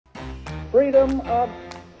freedom of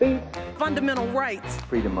speech, fundamental rights,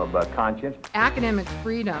 freedom of conscience, academic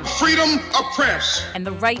freedom, freedom of press, and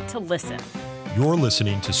the right to listen. You're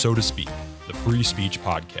listening to So to Speak, the free speech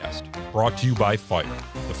podcast, brought to you by FIRE,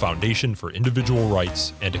 the Foundation for Individual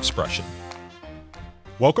Rights and Expression.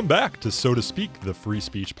 Welcome back to So to Speak, the free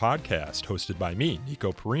speech podcast, hosted by me,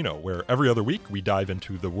 Nico Perino, where every other week we dive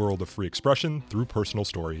into the world of free expression through personal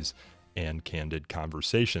stories and candid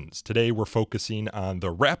conversations. Today we're focusing on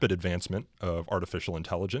the rapid advancement of artificial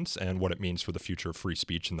intelligence and what it means for the future of free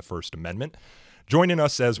speech in the First Amendment. Joining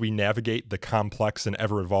us as we navigate the complex and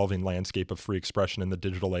ever-evolving landscape of free expression in the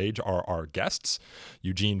digital age are our guests: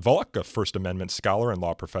 Eugene Volokh, a First Amendment scholar and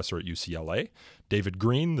law professor at UCLA; David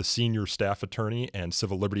Greene, the senior staff attorney and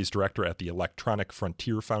civil liberties director at the Electronic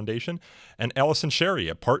Frontier Foundation; and Alison Schary,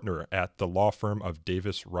 a partner at the law firm of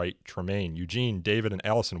Davis, Wright, Tremaine. Eugene, David, and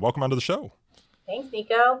Alison, welcome onto the show. Thanks,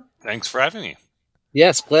 Nico. Thanks for having me.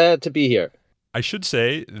 Yes, glad to be here. I should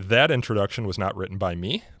say that introduction was not written by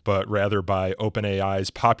me, but rather by OpenAI's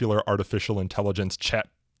popular artificial intelligence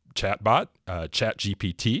chatbot,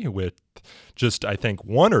 ChatGPT, with just, I think,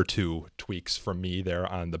 one or two tweaks from me there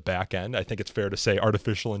on the back end. I think it's fair to say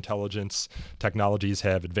artificial intelligence technologies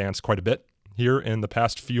have advanced quite a bit here in the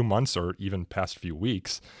past few months or even past few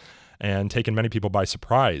weeks and taken many people by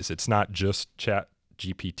surprise. It's not just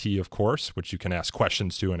ChatGPT, of course, which you can ask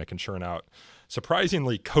questions to and it can churn out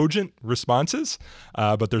surprisingly cogent responses,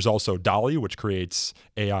 but there's also DALL-E, which creates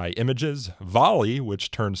AI images, Volley, which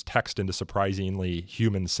turns text into surprisingly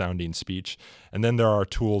human-sounding speech, and then there are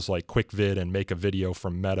tools like QuickVid and Make a Video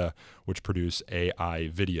from Meta, which produce AI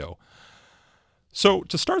video. So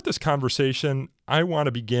to start this conversation, I want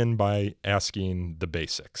to begin by asking the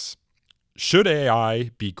basics. Should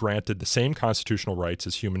AI be granted the same constitutional rights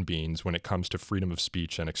as human beings when it comes to freedom of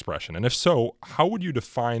speech and expression? And if so, how would you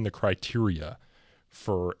define the criteria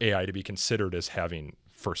for AI to be considered as having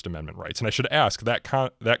First Amendment rights? And I should ask,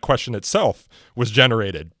 that question itself was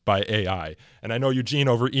generated by AI. And I know, Eugene,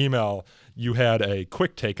 over email, you had a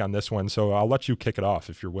quick take on this one, so I'll let you kick it off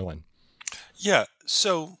if you're willing. Yeah,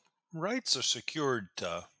 so rights are secured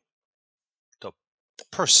to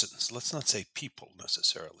persons. Let's not say people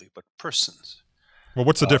necessarily, but persons. Well,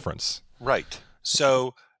 what's the difference? Right.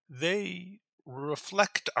 So they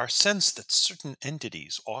reflect our sense that certain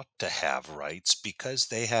entities ought to have rights because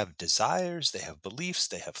they have desires, they have beliefs,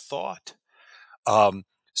 they have thought.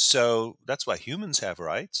 So that's why humans have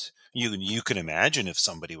rights. You can imagine if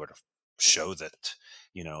somebody were to show that,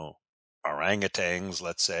 orangutans,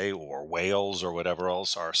 let's say, or whales or whatever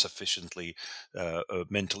else are sufficiently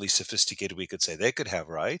mentally sophisticated, we could say they could have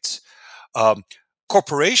rights.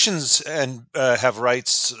 Corporations have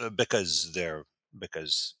rights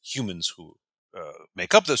because humans who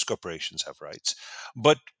make up those corporations have rights,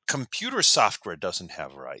 but computer software doesn't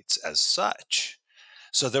have rights as such.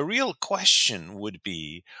 So the real question would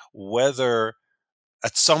be whether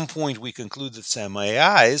at some point we conclude that some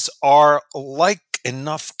AIs are like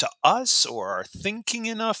enough to us or are thinking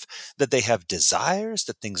enough that they have desires,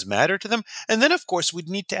 that things matter to them. And then, of course, we'd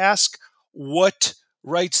need to ask what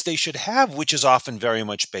rights they should have, which is often very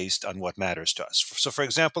much based on what matters to us. So, for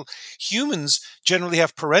example, humans generally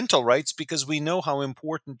have parental rights because we know how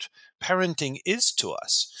important parenting is to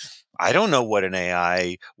us. I don't know what an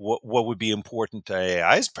AI, what would be important to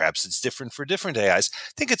AIs. Perhaps it's different for different AIs.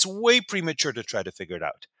 I think it's way premature to try to figure it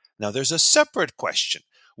out. Now, there's a separate question,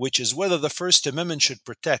 which is whether the First Amendment should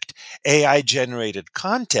protect AI-generated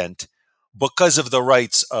content because of the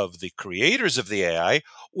rights of the creators of the AI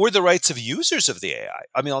or the rights of users of the AI.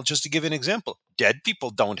 I mean, I'll just to give an example. Dead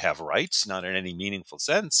people don't have rights, not in any meaningful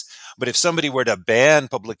sense. But if somebody were to ban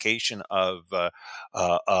publication of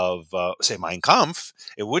say, Mein Kampf,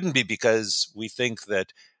 it wouldn't be because we think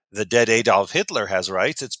that the dead Adolf Hitler has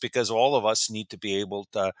rights. It's because all of us need to be able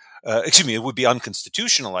to, it would be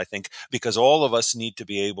unconstitutional, I think, because all of us need to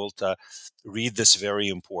be able to read this very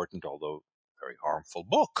important, although very harmful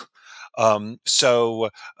book. So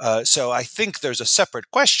I think there's a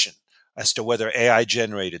separate question as to whether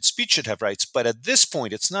AI-generated speech should have rights. But at this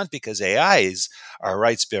point, it's not because AIs are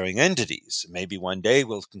rights-bearing entities. Maybe one day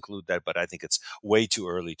we'll conclude that, but I think it's way too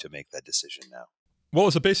early to make that decision now. Well,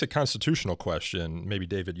 as a basic constitutional question, maybe,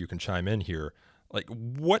 David, you can chime in here. Like,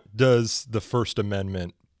 what does the First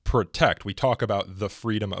Amendment protect? We talk about the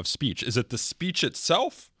freedom of speech. Is it the speech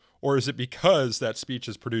itself, or is it because that speech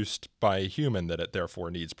is produced by a human that it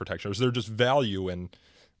therefore needs protection? Or is there just value in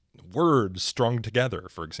words strung together,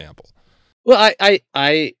 for example? Well,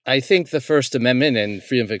 I think the First Amendment and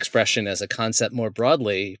freedom of expression as a concept more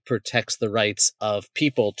broadly protects the rights of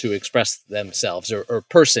people to express themselves, or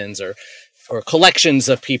persons, or collections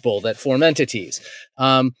of people that form entities.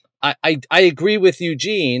 I agree with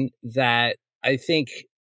Eugene that I think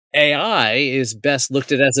AI is best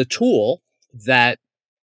looked at as a tool that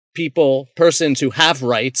persons who have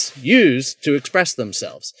rights use to express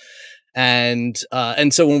themselves. And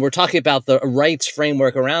so when we're talking about the rights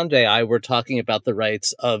framework around AI, we're talking about the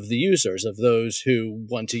rights of the users, of those who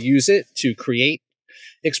want to use it to create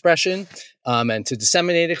expression, and to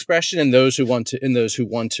disseminate expression, and those who want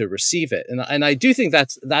to receive it. And I do think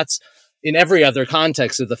that's in every other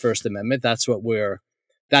context of the First Amendment. That's what we're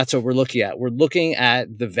looking at. We're looking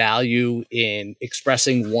at the value in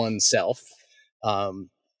expressing oneself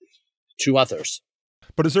to others.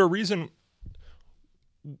 But is there a reason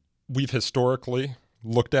we've historically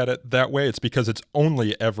looked at it that way? It's because it's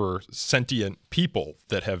only ever sentient people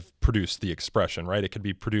that have produced the expression, right? It could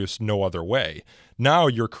be produced no other way. Now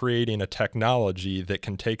you're creating a technology that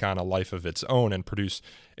can take on a life of its own and produce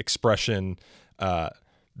expression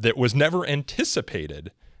that was never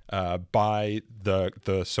anticipated by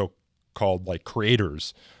the so-called like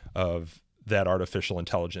creators of that artificial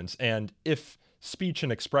intelligence. And if speech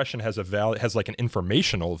and expression has like an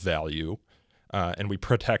informational value, and we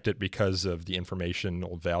protect it because of the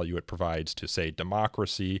informational value it provides to, say,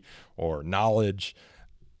 democracy or knowledge,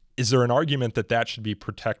 is there an argument that that should be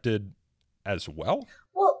protected as well?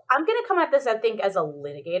 Well, I'm going to come at this, I think, as a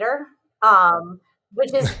litigator,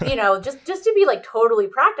 which is, just to be like totally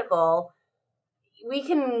practical, we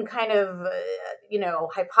can kind of,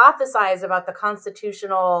 hypothesize about the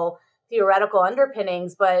constitutional theoretical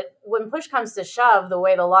underpinnings, but when push comes to shove, the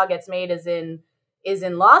way the law gets made is in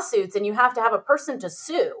lawsuits, and you have to have a person to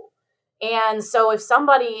sue. And so if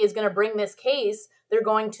somebody is going to bring this case, they're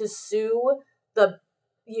going to sue the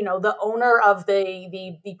owner of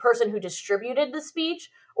the person who distributed the speech,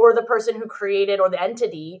 or the person who created, or the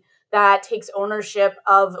entity that takes ownership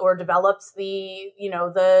of or develops the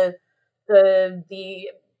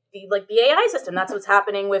AI system. That's what's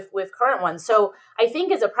happening with current ones. So I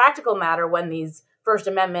think as a practical matter, when these First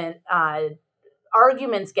Amendment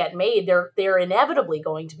arguments get made, they're inevitably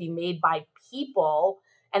going to be made by people,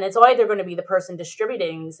 and it's either going to be the person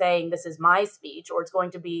distributing saying this is my speech, or it's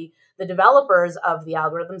going to be the developers of the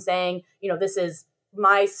algorithm saying, this is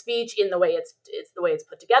my speech in the way it's the way it's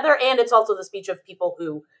put together, and it's also the speech of people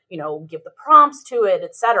who give the prompts to it,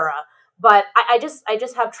 etc. But I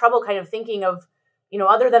just have trouble kind of thinking of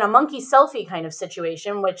other than a monkey selfie kind of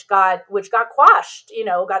situation, which got quashed,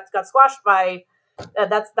 got squashed by.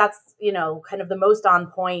 That's kind of the most on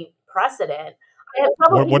point precedent.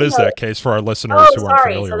 What is that case for our listeners who aren't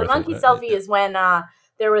familiar with it? So the monkey selfie is when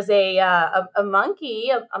there was a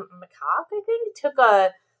monkey, a macaque, I think, took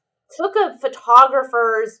a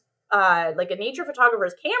photographer's like a nature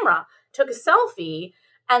photographer's camera, took a selfie,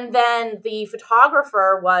 and then the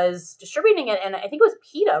photographer was distributing it, and I think it was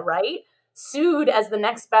PETA, right? Sued as the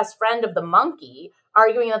next best friend of the monkey,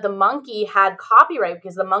 arguing that the monkey had copyright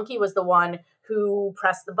because the monkey was the one who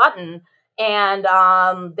pressed the button, and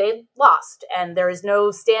they lost. And there is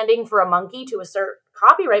no standing for a monkey to assert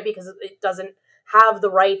copyright because it doesn't have the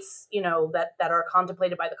rights, that are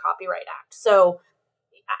contemplated by the Copyright Act. So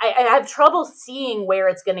I have trouble seeing where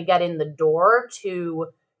it's going to get in the door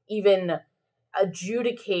to even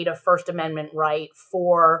adjudicate a First Amendment right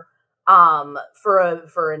for an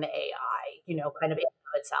AI, kind of in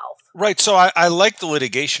itself. Right. So I like the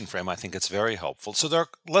litigation frame. I think it's very helpful. So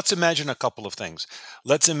let's imagine a couple of things.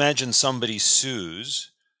 Let's imagine somebody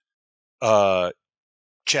sues ChatGPT,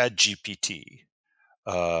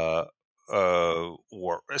 or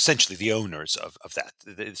essentially the owners of that.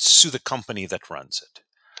 They sue the company that runs it.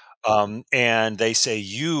 And they say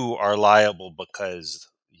you are liable because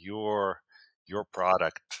your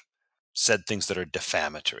product said things that are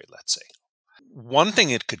defamatory, let's say. One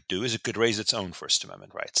thing it could do is it could raise its own First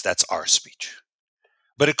Amendment rights. That's our speech.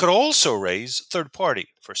 But it could also raise third-party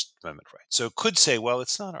First Amendment rights. So it could say, well,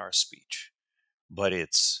 it's not our speech, but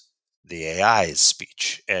it's the AI's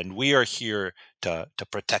speech, and we are here to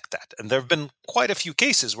protect that. And there have been quite a few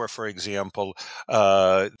cases where, for example,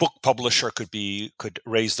 book publisher could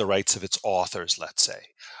raise the rights of its authors, let's say,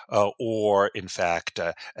 or in fact,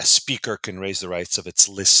 a speaker can raise the rights of its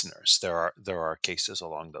listeners. There are cases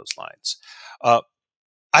along those lines.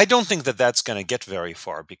 I don't think that that's going to get very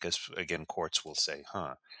far because, again, courts will say,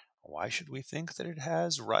 why should we think that it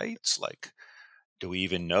has rights? Like, do we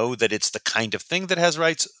even know that it's the kind of thing that has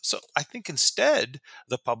rights? So I think instead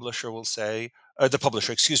the publisher will say,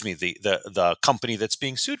 the company that's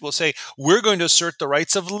being sued will say, we're going to assert the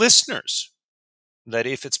rights of listeners. That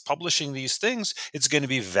if it's publishing these things, it's going to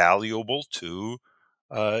be valuable to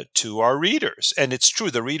to our readers. And it's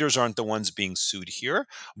true, the readers aren't the ones being sued here.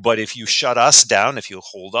 But if you shut us down, if you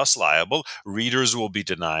hold us liable, readers will be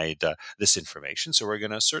denied this information. So we're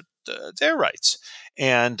going to assert their rights.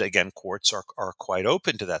 And again, courts are quite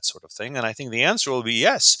open to that sort of thing. And I think the answer will be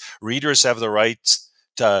yes, readers have the right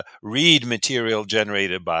to read material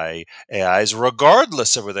generated by AIs,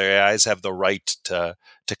 regardless of whether AIs have the right to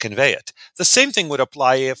convey it. The same thing would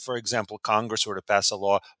apply if, for example, Congress were to pass a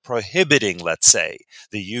law prohibiting, let's say,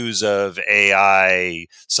 the use of AI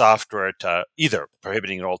software, to either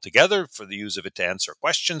prohibiting it altogether for the use of it to answer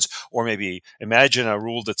questions, or maybe imagine a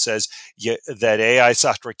rule that says that AI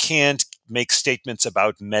software can't make statements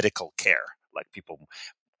about medical care. Like people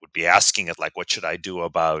would be asking it, like, what should I do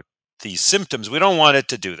about these symptoms? We don't want it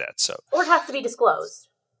to do that. So, or it has to be disclosed,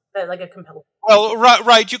 like a compelled. Well,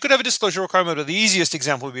 right. You could have a disclosure requirement, but the easiest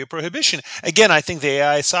example would be a prohibition. Again, I think the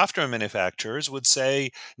AI software manufacturers would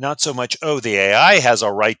say not so much, oh, the AI has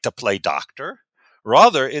a right to play doctor.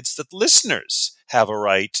 Rather, it's that listeners have a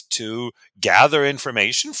right to gather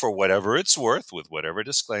information for whatever it's worth, with whatever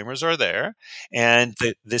disclaimers are there, and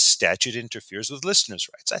this statute interferes with listeners'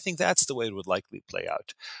 rights. I think that's the way it would likely play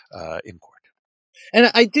out in court.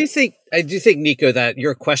 And I do think, Nico, that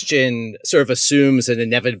your question sort of assumes an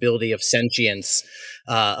inevitability of sentience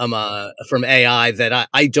from AI that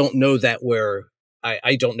I don't know that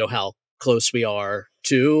I don't know how close we are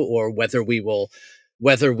to, or whether we will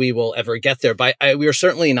ever get there. But we are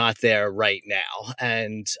certainly not there right now.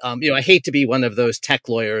 And I hate to be one of those tech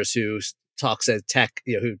lawyers who talks at tech,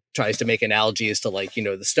 who tries to make analogies to, like,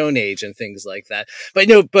 the Stone Age and things like that. But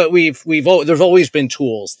there's always been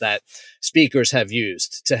tools that speakers have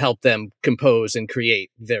used to help them compose and create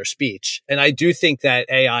their speech. And I do think that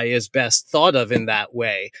AI is best thought of in that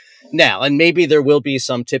way now. And maybe there will be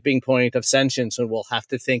some tipping point of sentience, and we'll have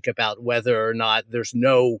to think about whether or not there's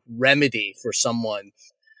no remedy for someone.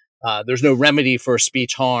 There's no remedy for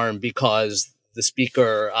speech harm because the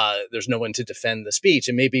speaker, there's no one to defend the speech,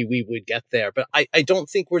 and maybe we would get there, but I don't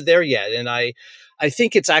think we're there yet. And I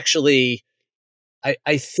think it's actually,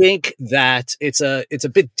 I think that it's a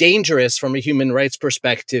bit dangerous from a human rights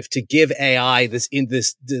perspective to give AI this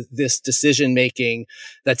decision making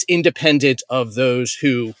that's independent of those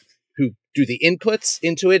who do the inputs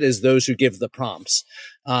into it as those who give the prompts.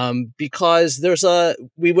 Because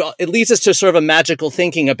it leads us to sort of a magical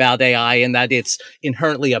thinking about AI, and that it's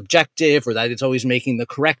inherently objective, or that it's always making the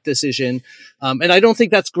correct decision. And I don't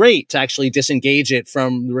think that's great to actually disengage it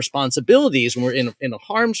from the responsibilities when we're in a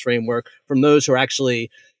harms framework from those who are actually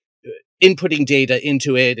inputting data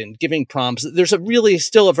into it and giving prompts. There's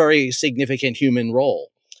still a very significant human role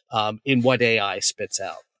in what AI spits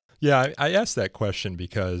out. Yeah, I asked that question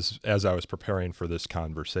because as I was preparing for this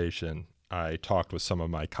conversation, I talked with some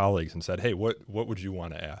of my colleagues and said, hey, what would you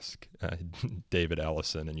want to ask David,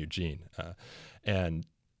 Alison, and Eugene? And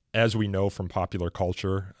as we know from popular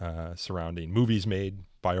culture surrounding movies made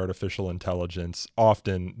by artificial intelligence,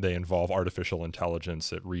 often they involve artificial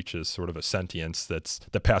intelligence that reaches sort of a sentience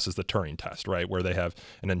that passes the Turing test, right? Where they have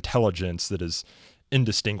an intelligence that is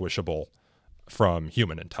indistinguishable from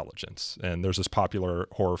human intelligence. And there's this popular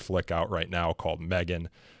horror flick out right now called Megan,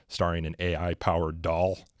 starring an AI-powered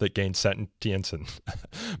doll that gains sentience and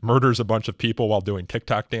murders a bunch of people while doing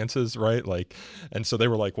TikTok dances, right? And so they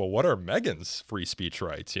were like, well, what are Megan's free speech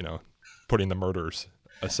rights, putting the murders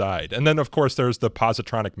aside? And then, of course, there's the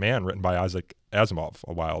Positronic Man written by Isaac Asimov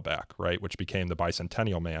a while back, right? Which became the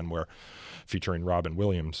Bicentennial Man, featuring Robin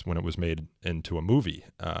Williams when it was made into a movie.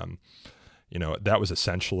 That was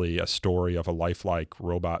essentially a story of a lifelike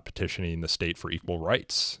robot petitioning the state for equal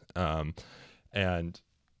rights. And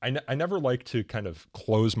I never like to kind of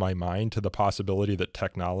close my mind to the possibility that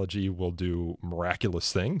technology will do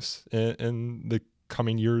miraculous things in the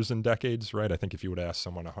coming years and decades, right? I think if you would ask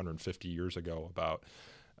someone 150 years ago about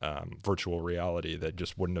virtual reality, they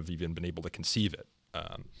just wouldn't have even been able to conceive it.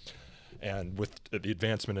 And with the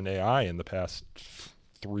advancement in AI in the past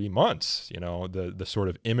 3 months, the sort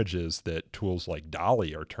of images that tools like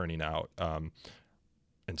DALL-E are turning out,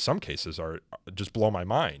 in some cases are just blow my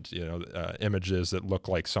mind. Images that look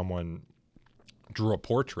like someone drew a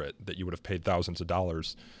portrait that you would have paid thousands of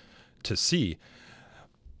dollars to see.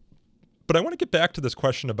 But I want to get back to this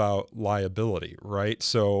question about liability, right?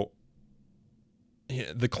 So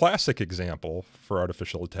the classic example for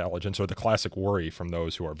artificial intelligence, or the classic worry from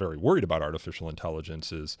those who are very worried about artificial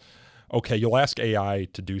intelligence, is, okay, you'll ask AI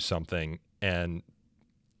to do something and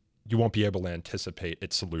you won't be able to anticipate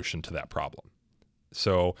its solution to that problem.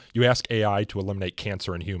 So you ask AI to eliminate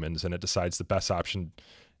cancer in humans and it decides the best option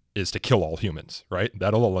is to kill all humans, right?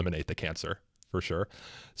 That'll eliminate the cancer for sure.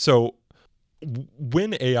 So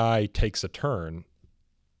when AI takes a turn,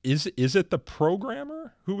 is it the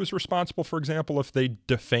programmer who is responsible, for example, if they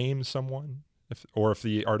defame someone, or if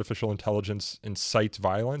the artificial intelligence incites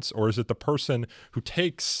violence, or is it the person who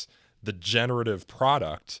takes the generative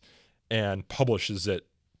product and publishes it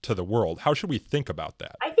to the world? How should we think about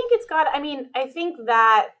that? I think I think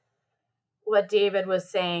that what David was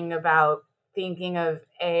saying about thinking of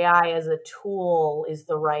AI as a tool is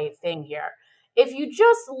the right thing here. If you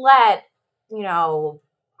just let,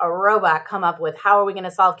 a robot come up with how are we going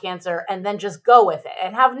to solve cancer and then just go with it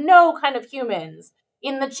and have no kind of humans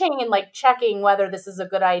in the chain, like checking whether this is a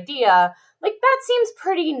good idea, like that seems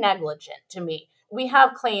pretty negligent to me. We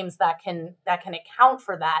have claims that can account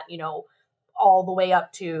for that, all the way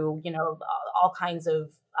up to, all kinds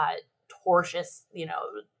of tortious,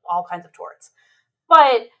 all kinds of torts.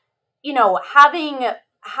 But,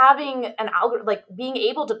 having an algorithm, like being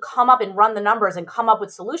able to come up and run the numbers and come up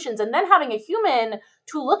with solutions, and then having a human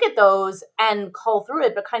to look at those and cull through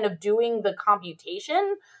it, but kind of doing the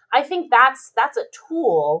computation, I think that's a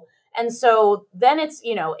tool. And so then it's,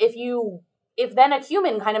 if then a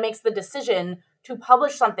human kind of makes the decision to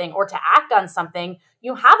publish something or to act on something,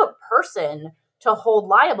 you have a person to hold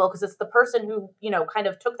liable because it's the person who, kind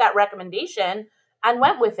of took that recommendation and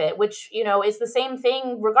went with it, which, is the same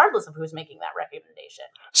thing regardless of who's making that recommendation.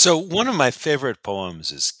 So one of my favorite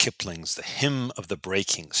poems is Kipling's The Hymn of the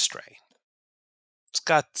Breaking Strain. It's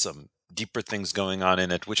got some deeper things going on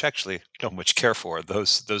in it, which actually I don't much care for.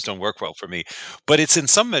 Those don't work well for me. But it's in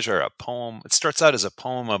some measure a poem. It starts out as a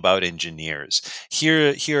poem about engineers.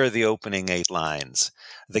 Here are the opening 8 lines.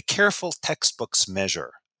 The careful textbooks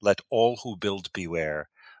measure, let all who build beware,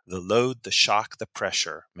 the load, the shock, the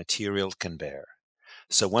pressure material can bear.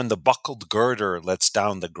 So when the buckled girder lets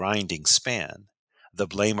down the grinding span, the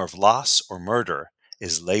blame of loss or murder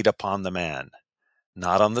is laid upon the man,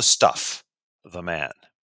 not on the stuff, the man.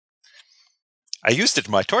 I used it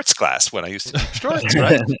in my torts class when I used to teach torts,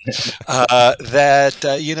 right?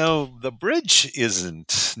 The bridge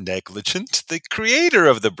isn't negligent. The creator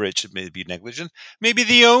of the bridge may be negligent. Maybe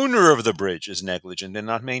the owner of the bridge is negligent in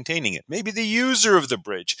not maintaining it. Maybe the user of the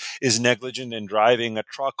bridge is negligent in driving a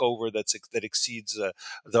truck over that exceeds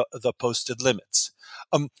the posted limits.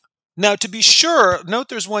 Now, to be sure, note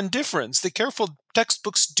there's one difference. The careful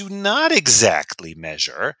textbooks do not exactly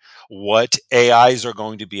measure what AIs are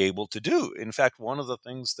going to be able to do. In fact, one of the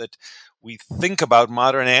things that we think about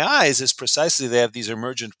modern AIs is precisely they have these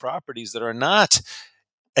emergent properties that are not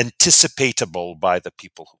anticipatable by the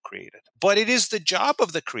people who create it. But it is the job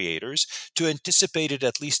of the creators to anticipate it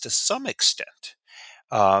at least to some extent.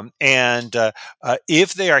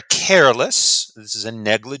 If they are careless, this is a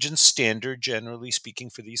negligent standard, generally speaking,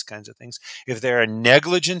 for these kinds of things. If they are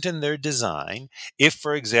negligent in their design, if,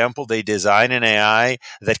 for example, they design an AI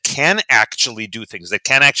that can actually do things, that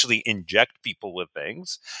can actually inject people with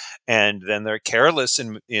things, and then they're careless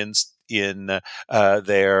in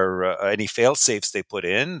their any fail safes they put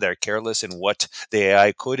in, they're careless in what the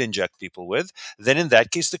AI could inject people with, then in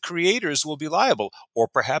that case the creators will be liable, or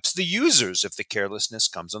perhaps the users if the carelessness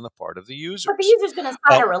comes on the part of the users. But the user's going to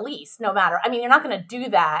sign a release no matter. I mean, you're not going to do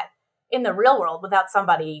that in the real world without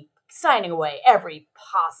somebody signing away every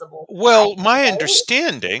possible. Well, my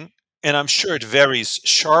understanding, and I'm sure it varies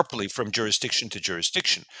sharply from jurisdiction to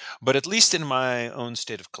jurisdiction, but at least in my own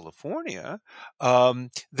state of California,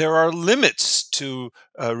 there are limits to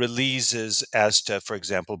releases as to, for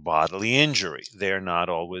example, bodily injury. They're not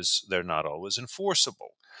always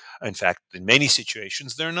enforceable. In fact, in many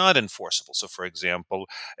situations, they're not enforceable. So, for example,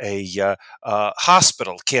 a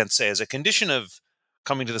hospital can't say, as a condition of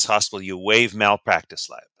coming to this hospital, you waive malpractice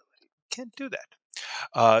liability. Can't do that.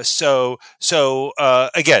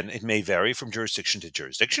 Again, it may vary from jurisdiction to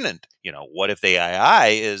jurisdiction. And, what if the AI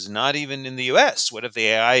is not even in the US? What if the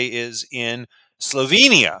AI is in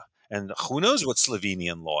Slovenia? And who knows what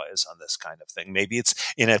Slovenian law is on this kind of thing? Maybe it's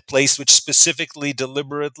in a place which specifically,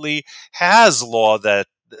 deliberately has law that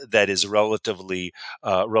is relatively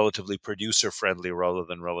producer friendly rather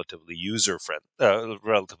than relatively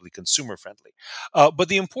relatively consumer friendly. But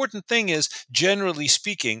the important thing is, generally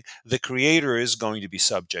speaking, the creator is going to be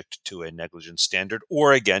subject to a negligence standard,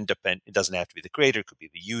 or again, it doesn't have to be the creator, it could be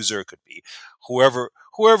the user, it could be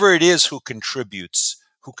whoever it is who contributes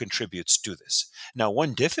to this. Now,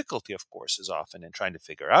 one difficulty, of course, is often in trying to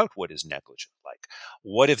figure out what is negligent. Like,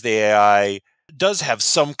 what if the AI does have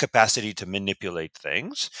some capacity to manipulate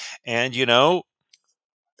things, and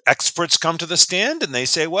experts come to the stand and they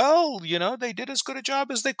say, well, they did as good a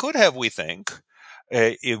job as they could have, we think.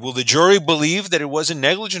 Will the jury believe that it wasn't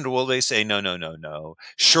negligent, or will they say, no,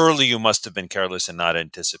 surely you must have been careless in not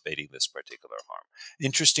anticipating this particular harm?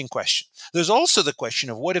 Interesting question. There's also the question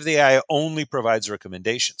of what if the AI only provides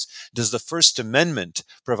recommendations? Does the First Amendment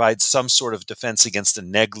provide some sort of defense against a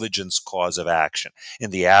negligence cause of action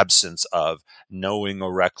in the absence of knowing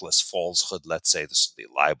or reckless falsehood, let's say the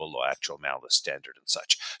libel or actual malice standard and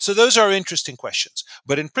such? So those are interesting questions.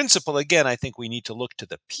 But in principle, again, I think we need to look to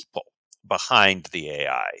the people behind the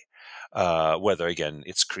AI, whether, again,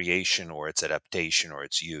 its creation or its adaptation or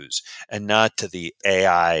its use, and not to the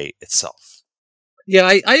AI itself. Yeah,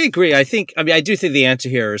 I agree. I do think the answer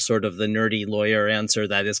here is sort of the nerdy lawyer answer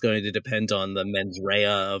that is going to depend on the mens rea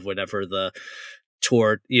of whatever the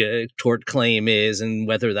tort claim is, and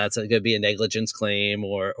whether that's going to be a negligence claim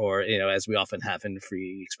or as we often have in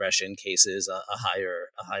free expression cases, a higher,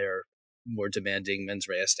 more demanding mens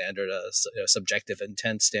rea standard, a subjective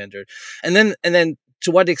intent standard, and then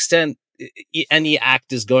to what extent any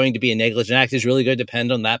act is going to be a negligent act is really going to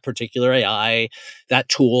depend on that particular AI, that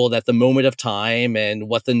tool, at the moment of time, and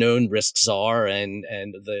what the known risks are, and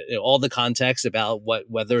all the context about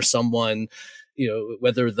whether someone,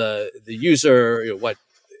 whether the user, what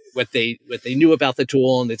they knew about the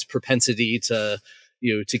tool and its propensity to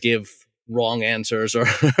give wrong answers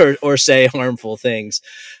or say harmful things.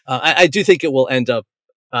 I do think it will end up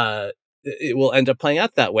playing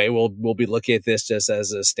out that way. We'll be looking at this just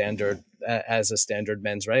as a standard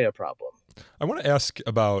mens rea problem. I want to ask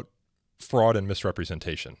about fraud and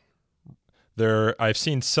misrepresentation. I've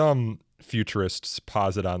seen some futurists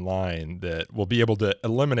posit online that we'll be able to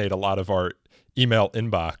eliminate a lot of our email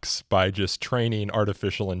inbox by just training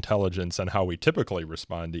artificial intelligence on how we typically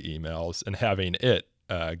respond to emails and having it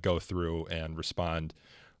go through and respond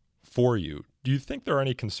for you. Do you think there are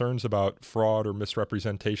any concerns about fraud or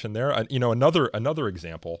misrepresentation there? Another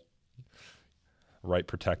example, right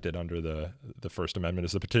protected under the First Amendment,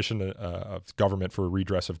 is the petition of government for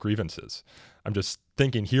redress of grievances. I'm just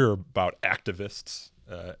thinking here about activists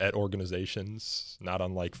at organizations, not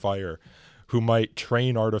unlike FIRE, who might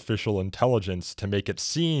train artificial intelligence to make it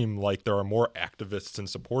seem like there are more activists in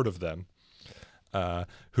support of them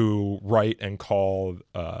who write and call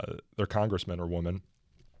their congressman or woman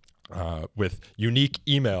with unique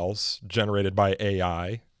emails generated by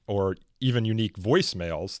AI, or even unique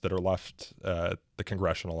voicemails that are left at the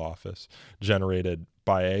congressional office generated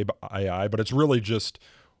by AI, but it's really just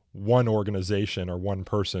one organization or one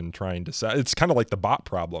person trying to say. It's kind of like the bot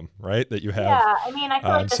problem, right? That you have. Yeah, I mean, I feel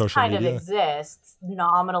like this kind media. of exists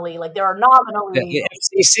nominally. Like there are nominally. The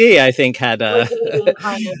FCC, I think, had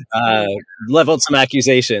leveled some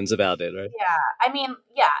accusations about it, right? Yeah, I mean,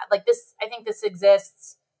 yeah, like this. I think this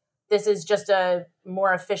exists. This is just a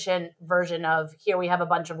more efficient version of, here we have a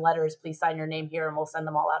bunch of letters, please sign your name here and we'll send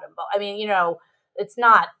them all out in bulk. I mean, it's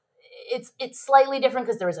not, it's slightly different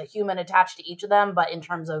because there is a human attached to each of them, but in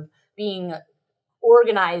terms of being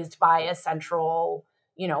organized by a central,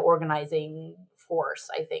 organizing force,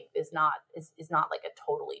 I think is not like a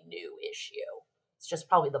totally new issue. It's just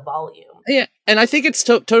probably the volume. Yeah, and I think it's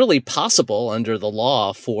totally possible under the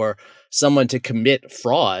law for someone to commit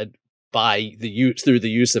fraud through the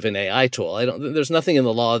use of an AI tool. There's nothing in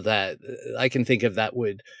the law that I can think of that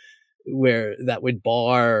would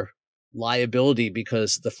bar liability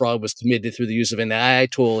because the fraud was committed through the use of an AI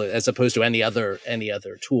tool as opposed to any other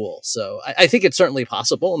tool. So I think it's certainly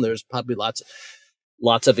possible, and there's probably lots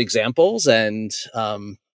of examples, and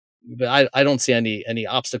but I don't see any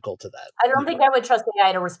obstacle to that. I don't think I would trust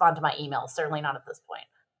AI to respond to my emails. Certainly not at this point.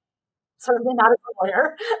 Certainly not as a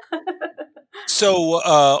lawyer. So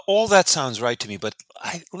all that sounds right to me, but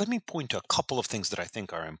let me point to a couple of things that I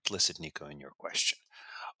think are implicit, Nico, in your question.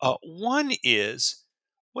 One is,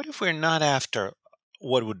 what if we're not after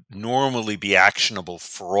what would normally be actionable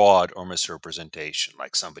fraud or misrepresentation,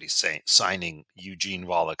 like somebody signing Eugene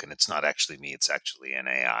Volokh and it's not actually me, it's actually an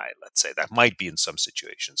AI, let's say. That might be in some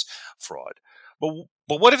situations fraud. But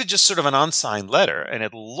what if it's just sort of an unsigned letter and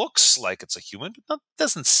it looks like it's a human, but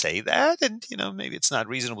doesn't say that? And, maybe it's not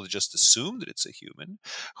reasonable to just assume that it's a human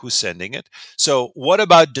who's sending it. So what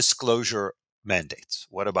about disclosure mandates?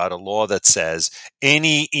 What about a law that says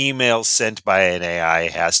any email sent by an AI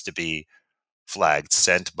has to be flagged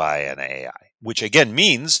sent by an AI, which again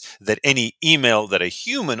means that any email that a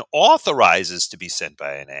human authorizes to be sent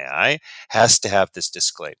by an AI has to have this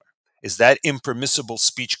disclaimer? Is that impermissible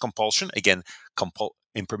speech compulsion? Again,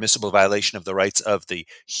 impermissible violation of the rights of the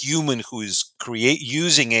human who is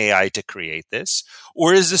using AI to create this?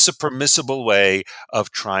 Or is this a permissible way of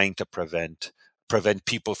trying to prevent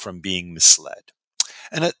people from being misled?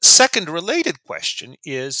 And a second related question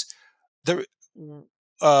is relates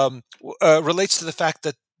to the fact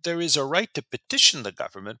that there is a right to petition the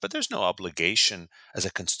government, but there's no obligation as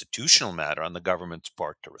a constitutional matter on the government's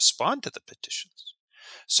part to respond to the petitions.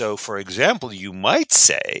 So, for example, you might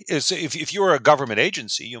say, if you're a government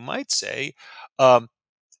agency, you might say,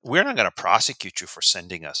 we're not going to prosecute you for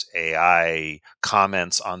sending us AI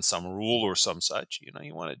comments on some rule or some such.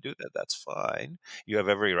 You want to do that, that's fine. You have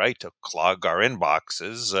every right to clog our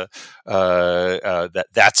inboxes.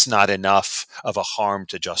 That's not enough of a harm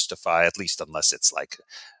to justify, at least unless it's like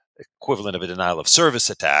equivalent of a denial of service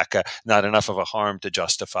attack, not enough of a harm to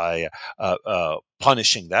justify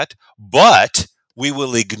punishing that. But we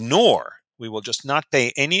will just not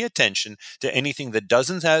pay any attention to anything that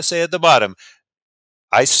doesn't say at the bottom,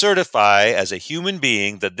 I certify as a human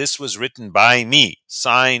being that this was written by me,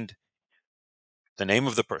 signed the name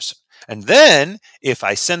of the person. And then if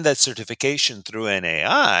I send that certification through an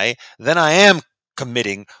AI, then I am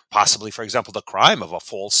committing possibly, for example, the crime of a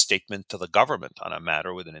false statement to the government on a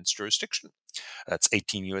matter within its jurisdiction. That's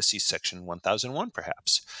 18 U.S.C. Section 1001,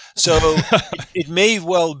 perhaps. So it may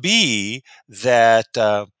well be that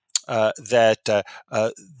the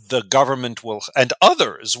government will, and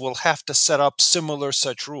others will have to set up similar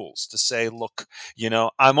such rules to say, look,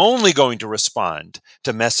 I'm only going to respond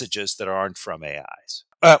to messages that aren't from AIs.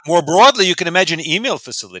 More broadly, you can imagine email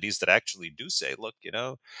facilities that actually do say, look,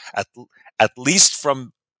 at least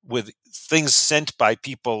with things sent by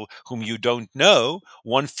people whom you don't know,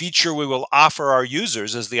 one feature we will offer our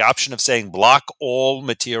users is the option of saying block all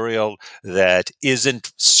material that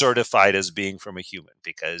isn't certified as being from a human,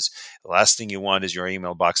 because the last thing you want is your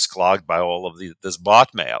email box clogged by all of this bot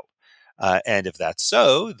mail. And if that's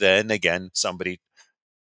so, then again, somebody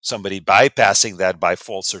bypassing that by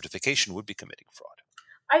false certification would be committing fraud.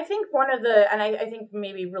 I think I think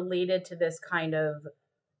maybe related to this kind of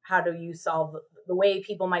how do you solve the way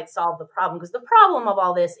people might solve the problem, because the problem of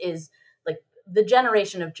all this is like the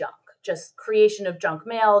generation of junk, just creation of junk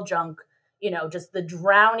mail, junk, just the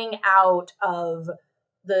drowning out of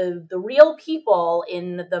the real people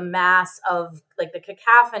in the mass of like the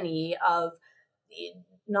cacophony of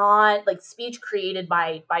not like speech created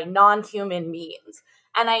by non-human means.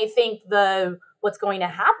 And I think what's going to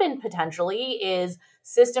happen potentially is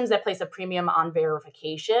systems that place a premium on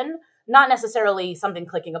verification, not necessarily something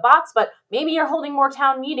clicking a box, but maybe you're holding more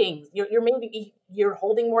town meetings. You're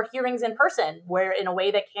holding more hearings in person, where in a way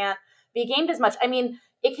that can't be gamed as much. I mean,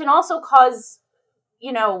 it can also cause,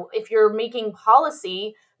 if you're making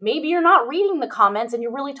policy, maybe you're not reading the comments and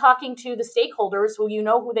you're really talking to the stakeholders who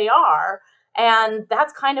they are. And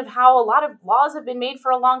that's kind of how a lot of laws have been made for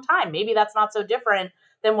a long time. Maybe that's not so different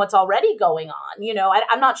than what's already going on.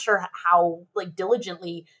 I'm not sure how like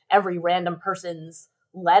diligently every random person's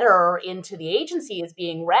letter into the agency is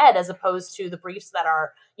being read, as opposed to the briefs that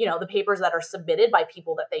are, the papers that are submitted by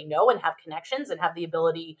people that they know and have connections and have the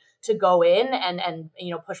ability to go in and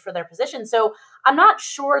push for their position. So I'm not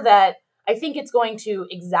sure that I think it's going to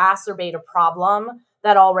exacerbate a problem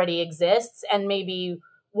that already exists. And maybe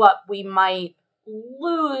what we might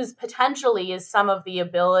lose potentially is some of the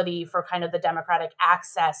ability for kind of the democratic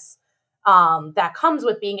access that comes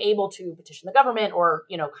with being able to petition the government or,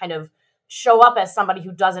 kind of show up as somebody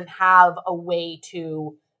who doesn't have a way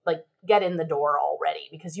to like get in the door already,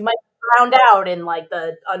 because you might be drowned out in like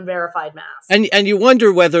the unverified mass. And you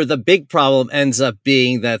wonder whether the big problem ends up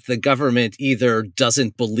being that the government either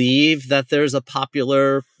doesn't believe that there's a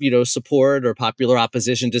popular, support or popular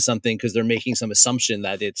opposition to something because they're making some assumption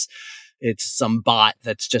that it's some bot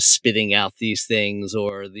that's just spitting out these things,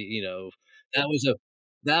 or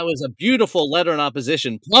that was a beautiful letter in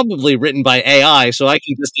opposition, probably written by AI, so I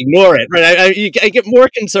can just ignore it. Right? I get more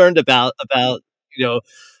concerned about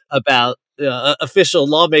official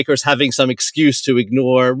lawmakers having some excuse to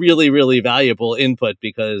ignore really, really valuable input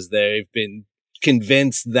because they've been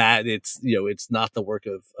convinced that it's not the work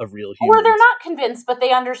of real humans. Or they're not convinced, but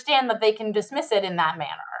they understand that they can dismiss it in that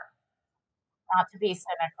manner. Not to be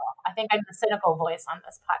cynical. I think I'm the cynical voice on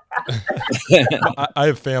this podcast. I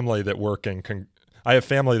have family that work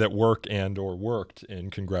and or worked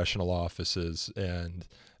in congressional offices, and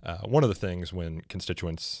one of the things when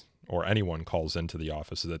constituents or anyone calls into the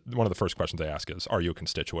office is that one of the first questions they ask is, "Are you a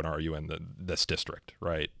constituent? Are you in this district?"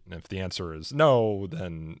 Right? And if the answer is no,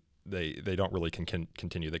 then they don't really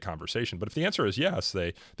continue the conversation. But if the answer is yes,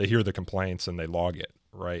 they hear the complaints and they log it,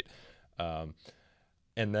 right? And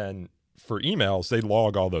then for emails, they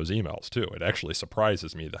log all those emails too. It actually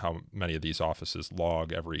surprises me how many of these offices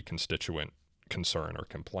log every constituent concern or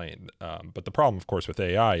complaint. But the problem, of course, with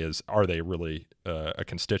AI is, are they really a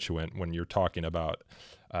constituent? When you're talking about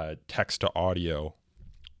text to audio,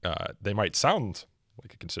 they might sound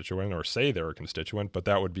like a constituent or say they're a constituent, but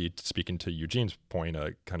that would be, speaking to Eugene's point,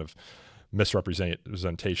 a kind of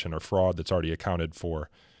misrepresentation or fraud that's already accounted for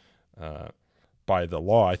by the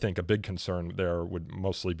law. I think a big concern there would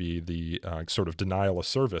mostly be the sort of denial of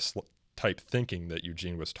service type thinking that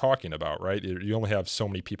Eugene was talking about, right? You only have so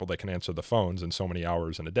many people that can answer the phones and so many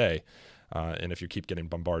hours in a day. And if you keep getting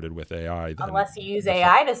bombarded with AI, then unless you use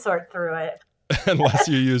AI to sort through it. Unless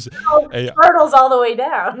you use AI. Hurdles all the way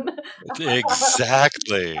down.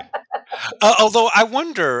 Exactly. Although I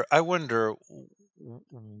wonder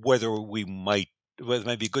whether it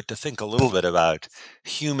might be good to think a little bit about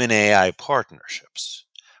human AI partnerships,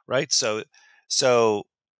 right? So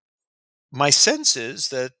my sense is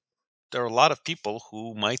that there are a lot of people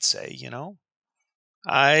who might say,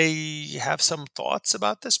 I have some thoughts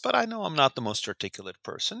about this, but I know I'm not the most articulate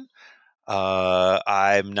person.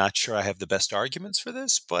 I'm not sure I have the best arguments for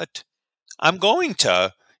this, but I'm going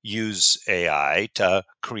to use AI to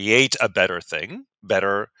create a better thing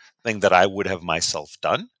that I would have myself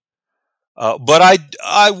done. But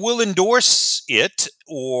I will endorse it,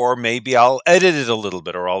 or maybe I'll edit it a little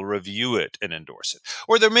bit, or I'll review it and endorse it.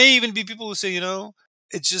 Or there may even be people who say,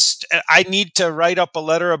 it's just, I need to write up a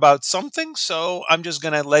letter about something, so I'm just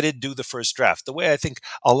going to let it do the first draft. The way I think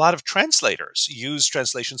a lot of translators use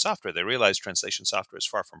translation software. They realize translation software is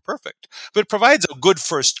far from perfect, but it provides a good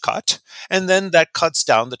first cut, and then that cuts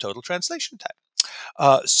down the total translation time.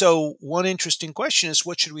 So one interesting question is,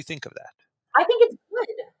 what should we think of that? I think it's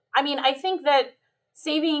good. I mean, I think that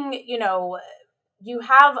saving, you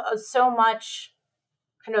have so much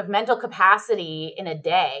kind of mental capacity in a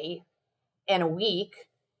day, in a week,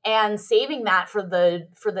 and saving that for the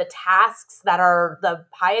tasks that are the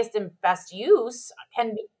highest and best use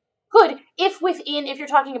can be good. If you're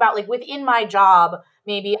talking about like within my job,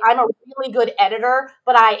 maybe I'm a really good editor,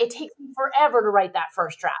 but it takes me forever to write that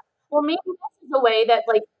first draft. Well, maybe this is the way that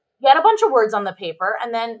like get a bunch of words on the paper,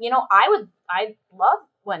 and then I love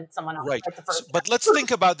when someone else writes the first draft. But let's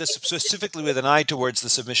think about this specifically with an eye towards the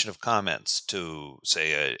submission of comments to,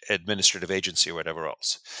 say, an administrative agency or whatever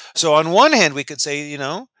else. So on one hand, we could say,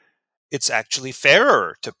 it's actually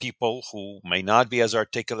fairer to people who may not be as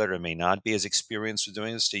articulate or may not be as experienced with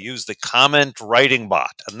doing this to use the comment writing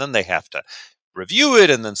bot, and then they have to review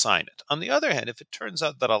it and then sign it. On the other hand, if it turns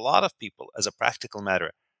out that a lot of people, as a practical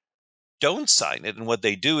matter, don't sign it, and what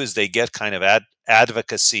they do is they get kind of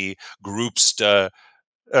advocacy groups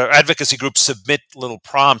submit little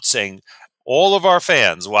prompts saying, all of our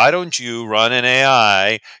fans, why don't you run an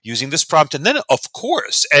AI using this prompt? And then, of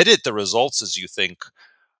course, edit the results as you think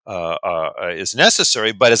is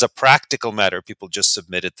necessary. But as a practical matter, people just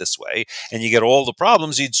submit it this way, and you get all the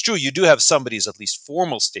problems. It's true, you do have somebody's at least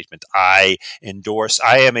formal statement. I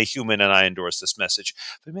am a human and I endorse this message.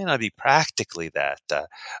 But it may not be practically that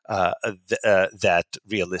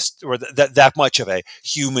realistic or that much of a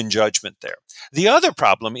human judgment there. The other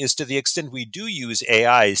problem is, to the extent we do use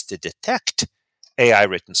AIs to detect AI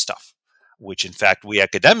written stuff, which in fact we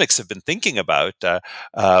academics have been thinking about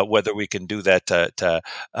whether we can do that to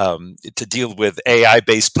deal with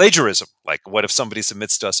AI-based plagiarism. Like, what if somebody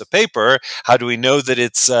submits to us a paper? How do we know that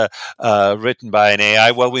it's written by an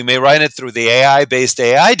AI? Well, we may run it through the AI-based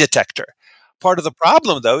AI detector. Part of the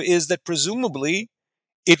problem, though, is that presumably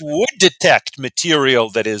it would detect material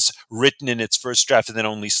that is written in its first draft and then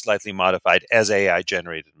only slightly modified as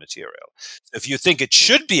AI-generated material. If you think it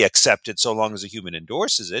should be accepted so long as a human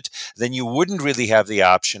endorses it, then you wouldn't really have the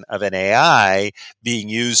option of an AI being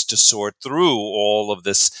used to sort through all of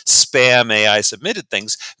this spam AI-submitted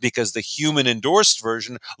things, because the human-endorsed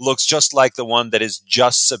version looks just like the one that is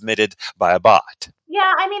just submitted by a bot.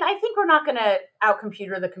 Yeah, I mean, I think we're not going to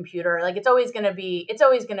out-computer the computer. Like, it's always going to be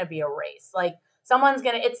a race. Like, someone's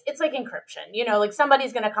going to, it's like encryption, like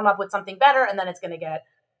somebody's going to come up with something better, and then it's going to get,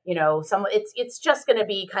 it's just going to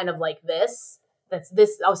be kind of like this. This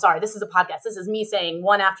is a podcast. This is me saying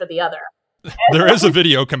one after the other. There is a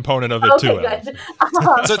video component of it too. Good.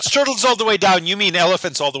 So it's turtles all the way down. You mean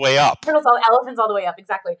elephants all the way up? Elephants all the way up.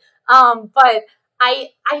 Exactly. But I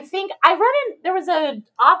think I read there was an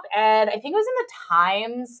op-ed, I think it was in the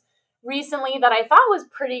Times recently, that I thought was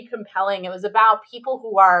pretty compelling. It was about people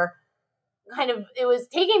who are it was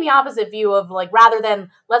taking the opposite view of, like, rather than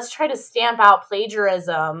let's try to stamp out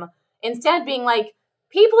plagiarism, instead being like,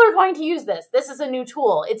 people are going to use this. This is a new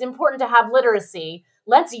tool. It's important to have literacy.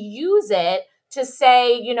 Let's use it to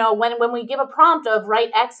say, when we give a prompt of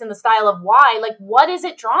write X in the style of Y, like, what is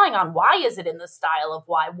it drawing on? Why is it in the style of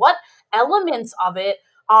Y? What elements of it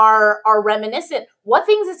are reminiscent? What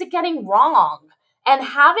things is it getting wrong? And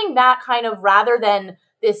having that rather than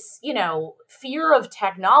this, fear of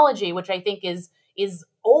technology, which I think is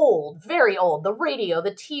old, very old. The radio,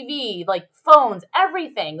 the TV, like phones,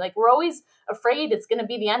 everything. Like we're always afraid it's going to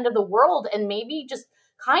be the end of the world, and maybe just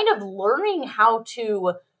kind of learning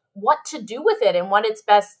what to do with it and what its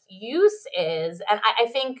best use is. And I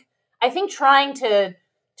think trying to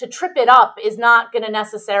trip it up is not going to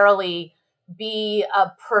necessarily be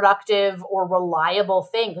a productive or reliable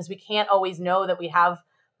thing, because we can't always know that we have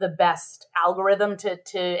the best algorithm to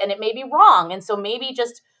and it may be wrong. And so maybe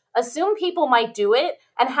just assume people might do it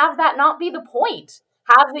and have that not be the point.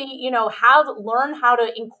 Learn how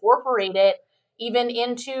to incorporate it even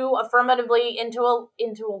affirmatively into a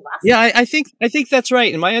lesson. Yeah, I think that's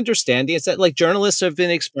right. And my understanding is that like journalists have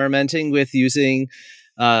been experimenting with using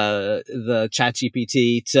the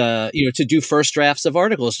ChatGPT to do first drafts of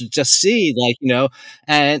articles, to just see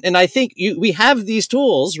and I think we have these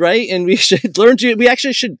tools, right? And we should learn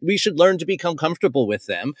to become comfortable with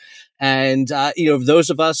them. And, those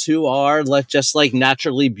of us who are just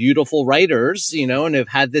naturally beautiful writers, and have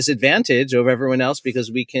had this advantage over everyone else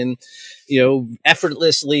because we can,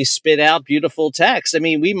 effortlessly spit out beautiful text. I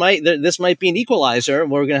mean, this might be an equalizer, and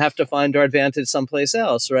we're going to have to find our advantage someplace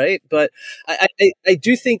else. Right. But I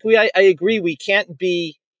do think I agree. We can't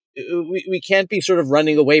be sort of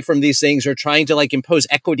running away from these things or trying to impose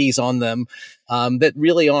equities on them, that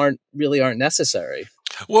really aren't necessary.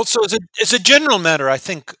 Well, so as a general matter, I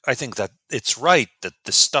think that it's right that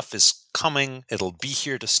this stuff is coming. It'll be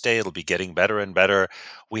here to stay. It'll be getting better and better.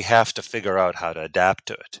 We have to figure out how to adapt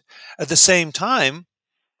to it. At the same time,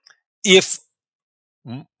 if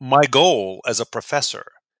my goal as a professor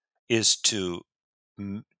is to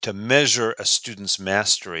measure a student's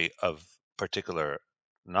mastery of particular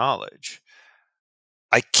knowledge,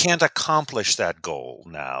 I can't accomplish that goal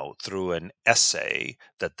now through an essay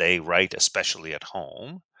that they write, especially at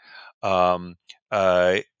home.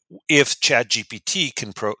 If ChatGPT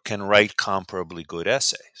can write comparably good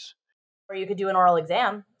essays, or you could do an oral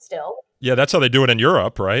exam still. Yeah, that's how they do it in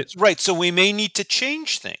Europe, right? Right. So we may need to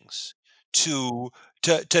change things to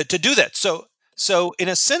do that. So in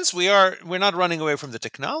a sense, we're not running away from the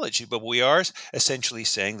technology, but we are essentially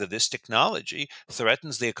saying that this technology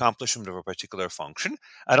threatens the accomplishment of a particular function.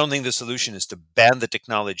 I don't think the solution is to ban the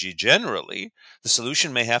technology generally. The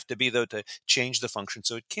solution may have to be, though, to change the function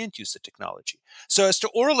so it can't use the technology. So as to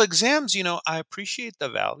oral exams, I appreciate the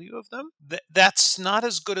value of them. That's not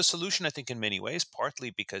as good a solution, I think, in many ways, partly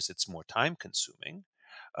because it's more time consuming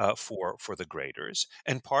for the graders,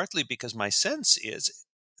 and partly because my sense is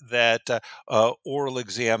that oral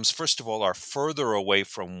exams, first of all, are further away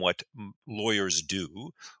from what lawyers do.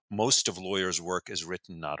 Most of lawyers' work is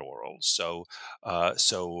written, not oral. So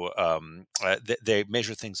they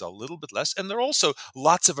measure things a little bit less. And there are also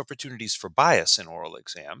lots of opportunities for bias in oral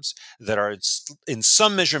exams that are in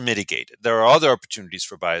some measure mitigated. There are other opportunities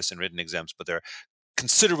for bias in written exams, but they're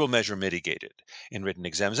considerable measure mitigated in written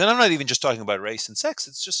exams. And I'm not even just talking about race and sex.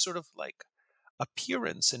 It's just sort of like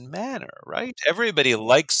appearance and manner, right? Everybody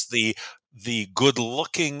likes the good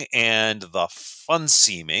looking and the fun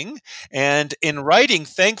seeming. And in writing,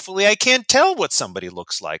 thankfully, I can't tell what somebody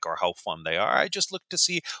looks like or how fun they are. I just look to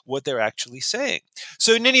see what they're actually saying.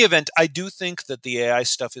 So in any event, I do think that the AI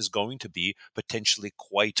stuff is going to be potentially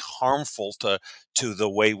quite harmful to the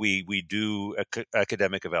way we do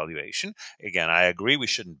academic evaluation. Again, I agree we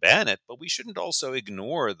shouldn't ban it, but we shouldn't also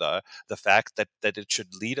ignore the fact that it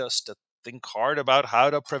should lead us to think hard about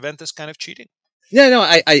how to prevent this kind of cheating. Yeah, no,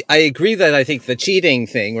 I agree that I think the cheating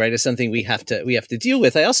thing, right, is something we have to deal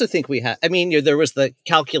with. I also think there was the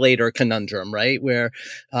calculator conundrum, right, where,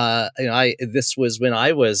 this was when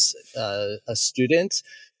I was a student,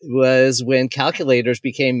 was when calculators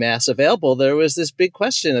became mass available. There was this big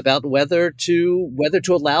question about whether to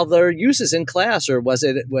allow their uses in class, or was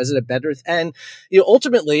it a better, and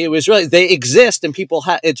ultimately it was really, they exist, and people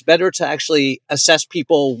it's better to actually assess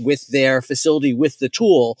people with their facility with the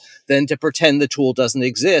tool than to pretend the tool doesn't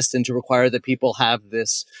exist and to require that people have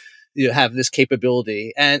this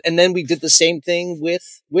capability. And then we did the same thing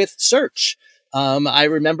with search. I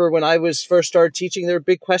remember when I was first started teaching, there were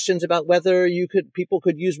big questions about whether people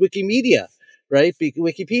could use Wikimedia, right?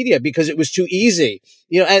 Wikipedia, because it was too easy,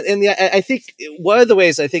 I think one of the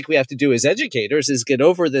ways I think we have to do as educators is get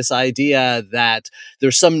over this idea that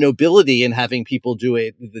there's some nobility in having people do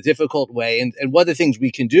it the difficult way. And one of the things we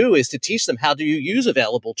can do is to teach them how do you use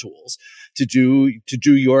available tools to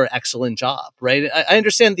do your excellent job, right? I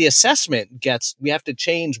understand the assessment we have to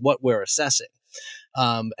change what we're assessing.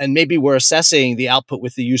 And maybe we're assessing the output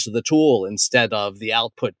with the use of the tool instead of the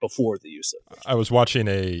output before the use of it. I was watching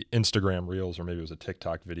a Instagram Reels, or maybe it was a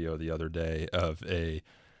TikTok video the other day, of a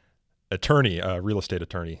real estate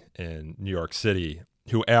attorney in New York City.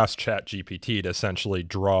 who asked ChatGPT to essentially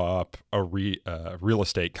draw up a real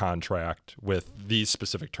estate contract with these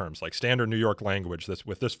specific terms, like standard New York language, this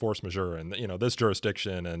with this force majeure and this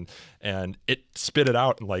jurisdiction, and it spit it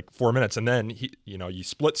out in like 4 minutes, and then you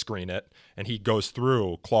split screen it, and he goes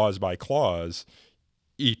through clause by clause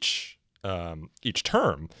each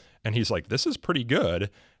term, and he's like, this is pretty good.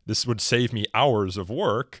 This would save me hours of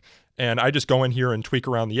work. And I just go in here and tweak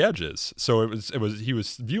around the edges. So he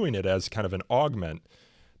was viewing it as kind of an augment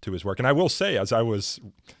to his work. And I will say, as I was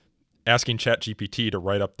asking ChatGPT to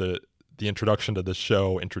write up the introduction to the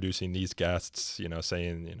show, introducing these guests,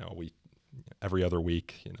 saying, we every other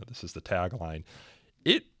week, this is the tagline.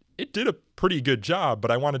 It did a pretty good job, but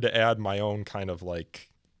I wanted to add my own kind of like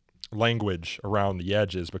language around the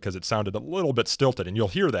edges because it sounded a little bit stilted, and you'll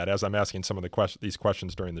hear that as I'm asking some of these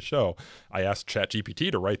questions during the show. I asked ChatGPT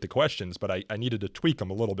to write the questions, but I needed to tweak them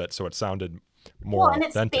a little bit so it sounded more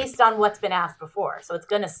authentic. And it's based on what's been asked before, so it's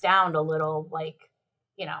going to sound a little like,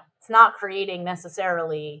 it's not creating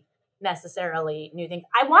necessarily new things.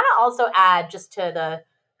 I want to also add just to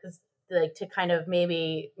to kind of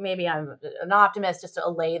maybe I'm an optimist, just to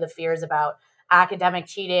allay the fears about academic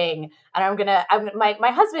cheating. And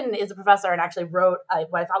my husband is a professor and actually wrote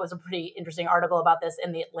what I thought was a pretty interesting article about this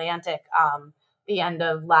in The Atlantic the end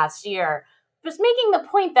of last year, just making the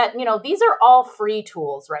point that, these are all free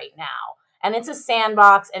tools right now. And it's a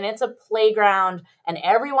sandbox and it's a playground and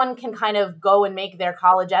everyone can kind of go and make their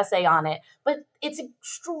college essay on it. But it's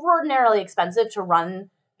extraordinarily expensive to run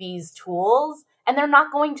these tools, and they're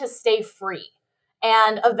not going to stay free.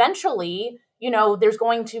 And eventually, they're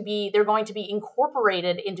going to be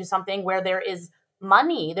incorporated into something where there is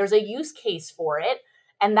money, there's a use case for it,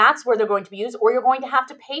 and that's where they're going to be used, or you're going to have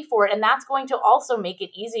to pay for it, and that's going to also make it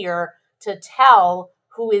easier to tell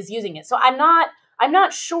who is using it. So I'm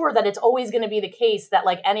not sure that it's always going to be the case that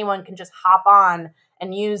like anyone can just hop on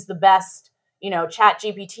and use the best,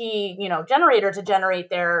 ChatGPT, generator to generate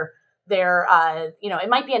their it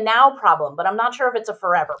might be a now problem, but I'm not sure if it's a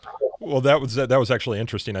forever problem. Well, that was actually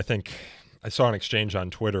interesting. I think I saw an exchange on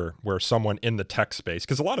Twitter where someone in the tech space,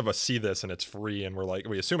 because a lot of us see this and it's free and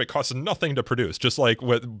we assume it costs nothing to produce, just like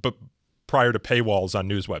but prior to paywalls on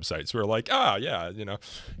news websites. We're like,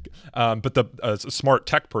 but a smart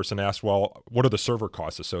tech person asked, well, what are the server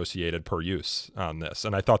costs associated per use on this?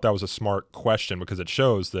 And I thought that was a smart question because it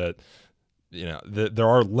shows that there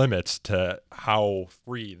are limits to how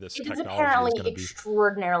free this technology is going to be. It's apparently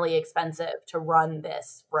extraordinarily expensive to run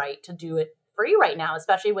this, right? To do it free right now,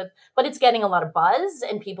 especially but it's getting a lot of buzz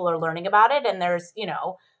and people are learning about it. And there's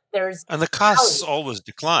and the costs always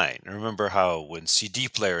decline. Remember how when CD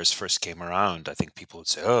players first came around, I think people would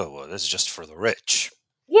say, oh, well, this is just for the rich.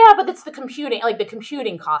 Yeah, but it's the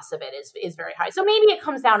computing cost of it is very high. So maybe it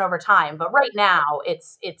comes down over time, but right now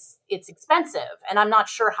it's expensive, and I'm not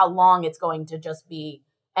sure how long it's going to just be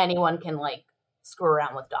anyone can like screw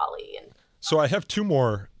around with DALL-E. And so I have two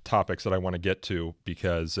more topics that I want to get to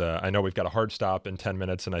because I know we've got a hard stop in 10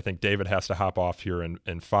 minutes, and I think David has to hop off here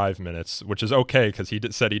in 5 minutes, which is okay because he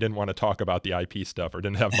said he didn't want to talk about the IP stuff or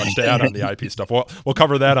didn't have much to add on the IP stuff. Well, we'll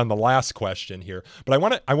cover that on the last question here. But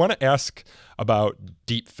I want to ask about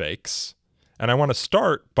deep fakes, and I want to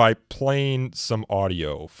start by playing some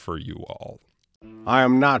audio for you all. I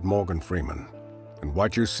am not Morgan Freeman, and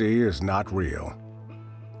what you see is not real.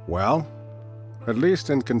 Well, at least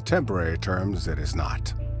in contemporary terms, it is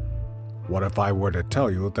not. What if I were to tell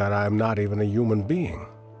you that I am not even a human being?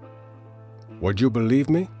 Would you believe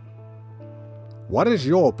me? What is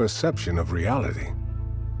your perception of reality?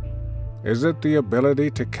 Is it the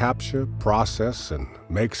ability to capture, process, and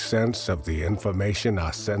make sense of the information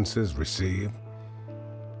our senses receive?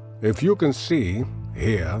 If you can see,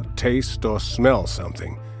 hear, taste, or smell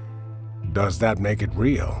something, does that make it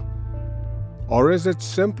real? Or is it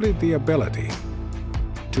simply the ability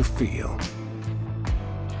to feel?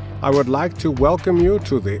 I would like to welcome you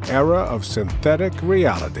to the era of synthetic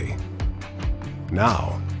reality.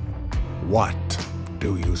 Now, what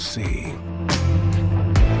do you see?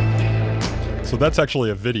 So that's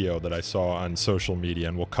actually a video that I saw on social media,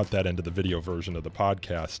 and we'll cut that into the video version of the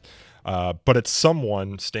podcast. But it's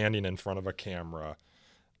someone standing in front of a camera,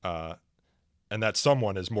 and that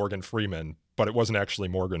someone is Morgan Freeman, but it wasn't actually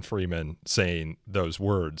Morgan Freeman saying those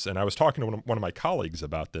words. And I was talking to one of my colleagues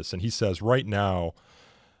about this, and he says right now,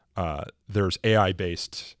 there's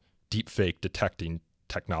AI-based deepfake detecting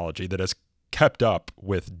technology that has kept up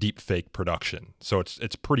with deepfake production. So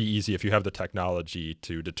it's pretty easy if you have the technology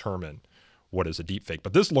to determine what is a deepfake.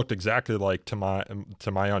 But this looked exactly like, to my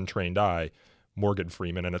untrained eye, Morgan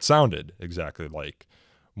Freeman, and it sounded exactly like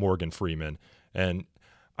Morgan Freeman. And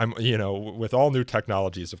with all new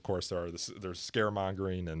technologies, of course, there's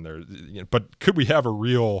scaremongering and but could we have a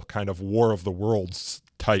real kind of war of the worlds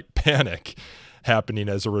type panic happening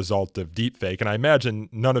as a result of deepfake? And I imagine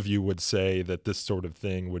none of you would say that this sort of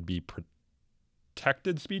thing would be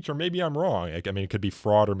protected speech, or maybe I'm wrong. I mean, it could be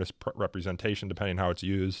fraud or misrepresentation depending on how it's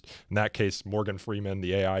used. In that case, Morgan Freeman,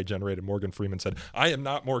 the AI generated Morgan Freeman, said, "I am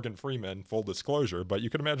not Morgan Freeman," full disclosure. But you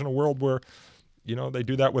could imagine a world where, they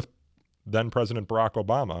do that with then President Barack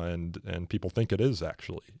Obama, and people think it is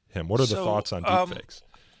actually him. What are the thoughts on deepfakes?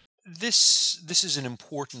 This is an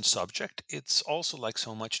important subject. It's also, like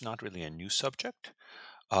so much, not really a new subject.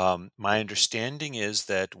 My understanding is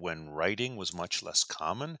that when writing was much less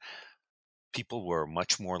common, people were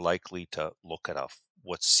much more likely to look at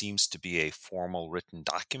what seems to be a formal written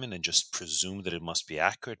document and just presume that it must be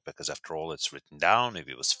accurate because, after all, it's written down.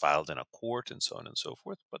 Maybe it was filed in a court and so on and so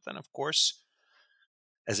forth. But then, of course,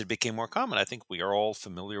 as it became more common, I think we are all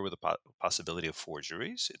familiar with the possibility of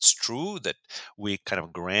forgeries. It's true that we kind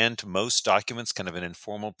of grant most documents kind of an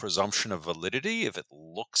informal presumption of validity if it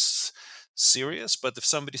looks serious. But if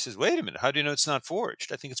somebody says, "Wait a minute, how do you know it's not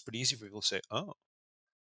forged?" I think it's pretty easy for people to say, "Oh,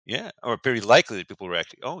 yeah," or pretty likely that people were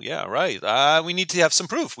actually, "Oh, yeah, right. We need to have some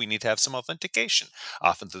proof. We need to have some authentication,"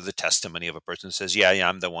 often through the testimony of a person who says, yeah,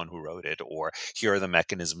 I'm the one who wrote it, or here are the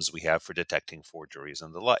mechanisms we have for detecting forgeries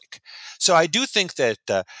and the like. So I do think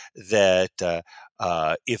that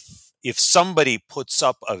if somebody puts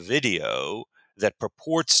up a video that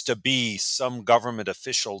purports to be some government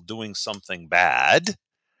official doing something bad,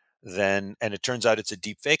 and it turns out it's a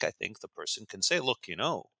deep fake, I think the person can say, "Look,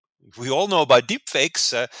 we all know about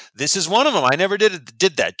deepfakes. This is one of them. I never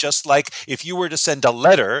did that." Just like if you were to send a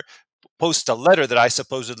letter, post a letter that I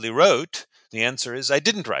supposedly wrote, the answer is I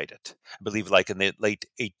didn't write it. I believe, like in the late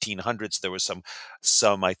 1800s, there was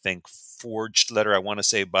some I think forged letter, I want to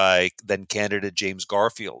say, by then candidate James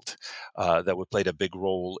Garfield, that played a big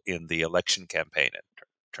role in the election campaign.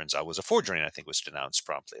 Turns out was a forgery, and I think was denounced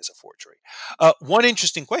promptly as a forgery. One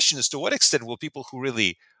interesting question is, to what extent will people who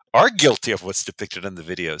really are guilty of what's depicted in the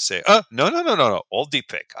video say, no, all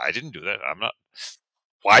deepfake. I didn't do that. I'm not.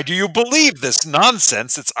 Why do you believe this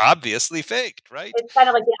nonsense? It's obviously faked, right? It's kind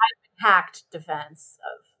of like the "I've been hacked" defense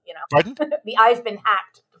of, Pardon? the "I've been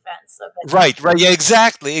hacked" defense of it. Right. Yeah,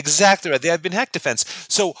 exactly right. The "I've been hacked" defense.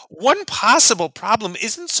 So one possible problem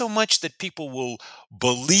isn't so much that people will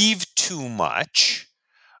believe too much,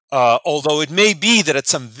 although it may be that at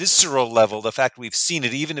some visceral level, the fact we've seen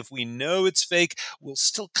it, even if we know it's fake, we'll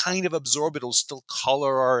still kind of absorb it. It'll still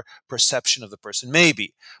color our perception of the person.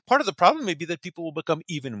 Maybe. Part of the problem may be that people will become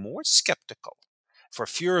even more skeptical. For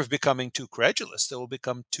fear of becoming too credulous, they will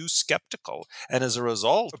become too skeptical. And as a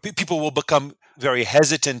result, people will become very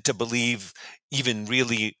hesitant to believe even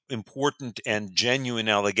really important and genuine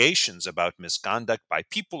allegations about misconduct by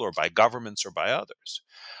people or by governments or by others.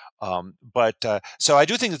 So I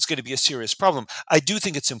do think it's going to be a serious problem. I do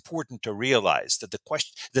think it's important to realize that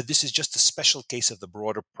that this is just a special case of the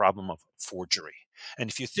broader problem of forgery. And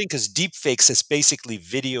if you think as deepfakes as basically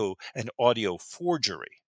video and audio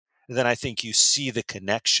forgery, then I think you see the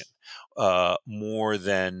connection more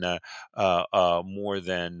than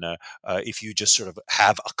if you just sort of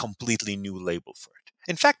have a completely new label for it.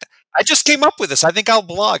 In fact, I just came up with this. I think I'll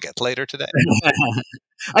blog it later today.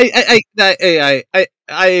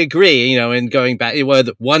 I agree. And going back,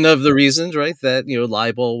 one of the reasons, right, that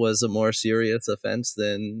libel was a more serious offense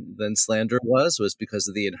than slander was because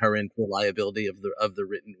of the inherent reliability of the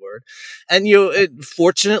written word. And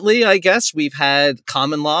fortunately, I guess we've had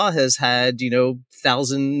common law has had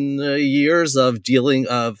 1,000 years of dealing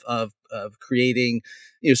of creating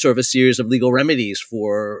sort of a series of legal remedies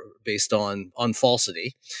based on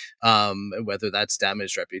falsity, whether that's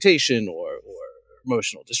damaged reputation or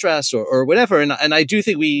emotional distress or whatever. And I do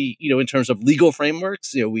think we, in terms of legal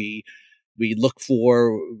frameworks, we look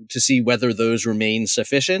to see whether those remain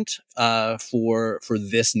sufficient for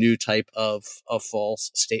this new type of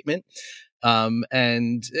false statement.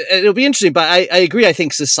 And it'll be interesting, but I agree. I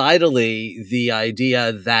think societally, the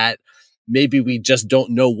idea that maybe we just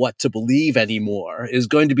don't know what to believe anymore is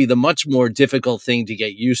going to be the much more difficult thing to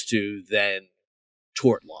get used to than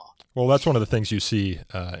tort law. Well, that's one of the things you see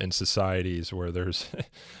in societies where there's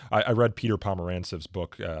I read Peter Pomerantsev's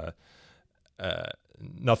book,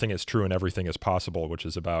 Nothing is True and Everything is Possible, which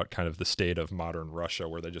is about kind of the state of modern Russia,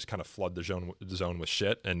 where they just kind of flood the zone with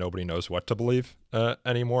shit and nobody knows what to believe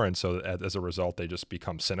anymore. And so as a result, they just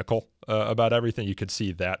become cynical about everything. You could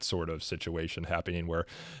see that sort of situation happening where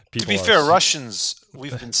people... To be fair, Russians,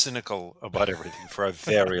 we've been cynical about everything for a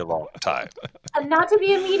very long time. And not to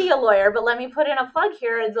be a media lawyer, but let me put in a plug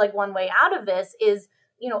here. It's like one way out of this is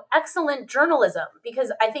excellent journalism,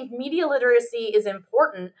 because I think media literacy is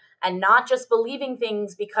important, and not just believing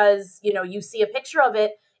things because, you see a picture of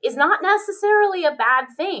it is not necessarily a bad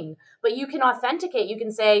thing, but you can authenticate. You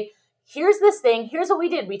can say, here's this thing, here's what we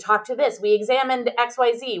did. We talked to this, we examined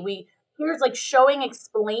XYZ. Here's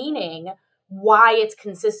explaining why it's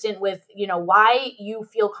consistent with, why you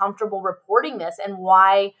feel comfortable reporting this and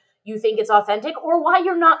why you think it's authentic or why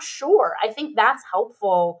you're not sure. I think that's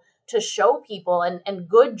helpful to show people, and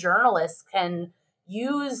good journalists can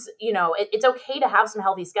use, it's okay to have some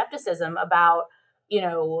healthy skepticism about,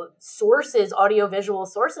 sources, audiovisual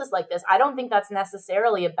sources like this. I don't think that's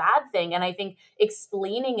necessarily a bad thing. And I think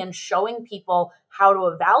explaining and showing people how to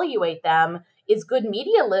evaluate them is good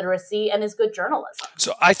media literacy and is good journalism.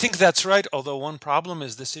 So I think that's right. Although one problem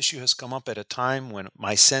is this issue has come up at a time when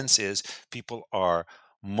my sense is people are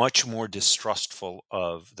much more distrustful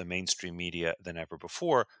of the mainstream media than ever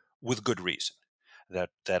before, with good reason.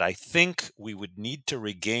 That I think we would need to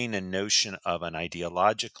regain a notion of an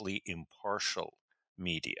ideologically impartial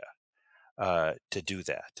media to do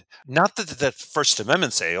that. Not that the First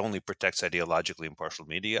Amendment, say, only protects ideologically impartial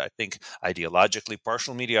media. I think ideologically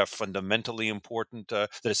partial media are fundamentally important.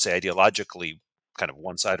 Let's say ideologically kind of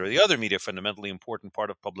one side or the other media, fundamentally important part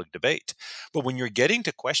of public debate. But when you're getting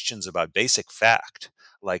to questions about basic fact,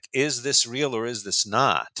 like is this real or is this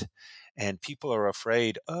not? And people are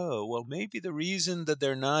afraid, oh, well, maybe the reason that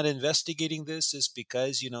they're not investigating this is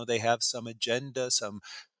because, they have some agenda, some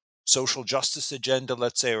social justice agenda,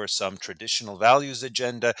 let's say, or some traditional values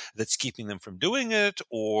agenda that's keeping them from doing it,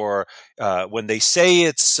 or when they say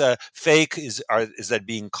it's fake, is that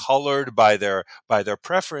being colored by their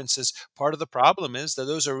preferences? Part of the problem is that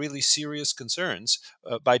those are really serious concerns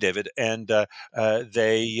by David, and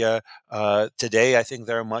they today I think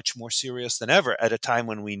they're much more serious than ever at a time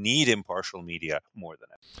when we need impartial media more than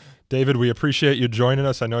ever. David, we appreciate you joining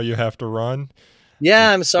us. I know you have to run.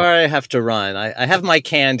 Yeah, I'm sorry I have to run. I have my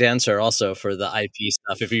canned answer also for the IP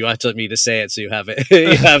stuff. If you want me to say it, so you have it,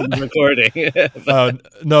 you have the recording.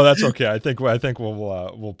 No, that's okay. I think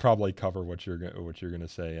we'll probably cover what you're going to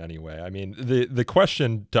say anyway. I mean, the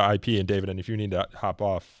question to IP, and David, and if you need to hop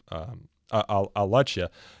off, I'll let you.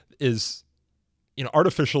 Is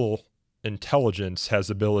artificial intelligence has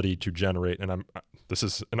the ability to generate, and this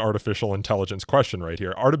is an artificial intelligence question right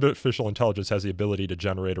here. Artificial intelligence has the ability to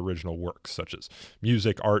generate original works such as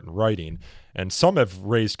music, art, and writing. And some have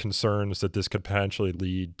raised concerns that this could potentially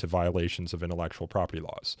lead to violations of intellectual property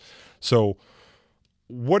laws. So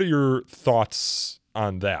what are your thoughts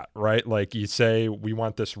on that, right? Like you say, we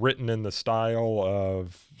want this written in the style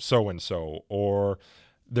of so-and-so, or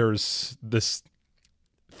there's this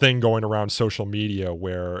thing going around social media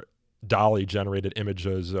where Dolly generated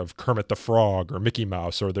images of Kermit the Frog or Mickey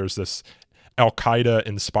Mouse, or there's this Al-Qaeda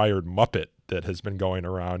inspired Muppet that has been going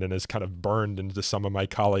around and has kind of burned into some of my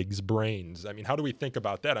colleagues' brains. I mean, how do we think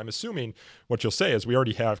about that? I'm assuming what you'll say is we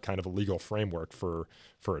already have kind of a legal framework for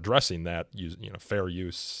addressing that, fair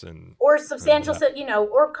use and or substantial,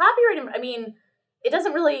 or copyright. I mean, it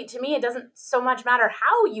doesn't really, to me, it doesn't so much matter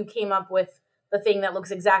how you came up with the thing that looks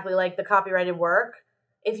exactly like the copyrighted work.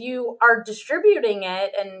 If you are distributing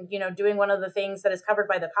it and, doing one of the things that is covered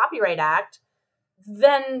by the Copyright Act,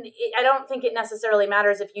 then I don't think it necessarily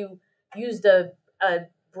matters if you used a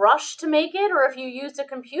brush to make it or if you used a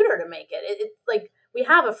computer to make it. We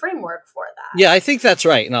have a framework for that. Yeah, I think that's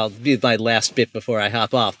right. And I'll do my last bit before I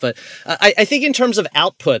hop off. But I think in terms of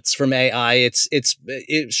outputs from AI, it's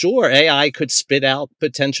sure, AI could spit out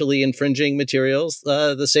potentially infringing materials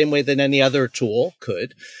the same way that any other tool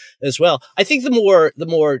could as well. I think the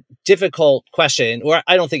more difficult question, or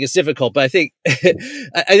I don't think it's difficult, but I think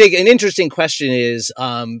an interesting question is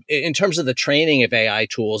in terms of the training of AI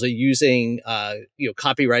tools, using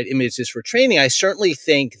copyright images for training. I certainly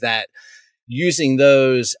think that using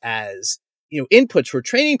those as inputs for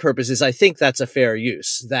training purposes, I think that's a fair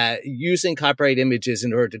use. That using copyright images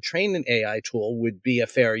in order to train an AI tool would be a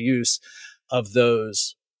fair use of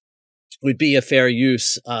those. Would be a fair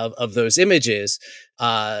use of those images.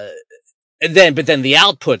 But then the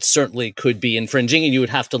output certainly could be infringing, and you would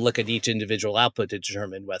have to look at each individual output to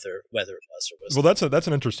determine whether it was or was. Well, that's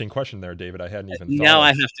an interesting question there, David. I hadn't even thought. Now I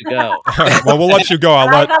have to go. Well, we'll let you go.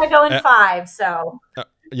 I gotta go in 5, so.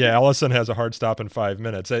 Yeah, Alison has a hard stop in 5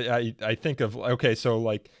 minutes. I think of, okay, so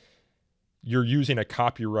like you're using a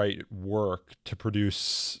copyright work to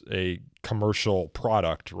produce a commercial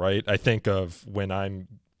product, right? I think of when I'm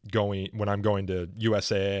going to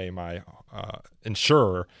USAA, my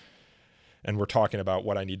insurer, and we're talking about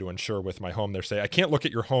what I need to insure with my home. They say, I can't look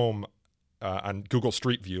at your home on Google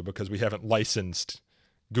Street View because we haven't licensed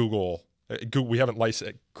Google We haven't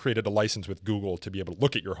created a license with Google to be able to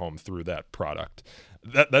look at your home through that product.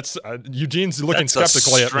 That's Eugene's looking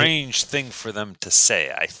skeptically at me. That's a strange thing for them to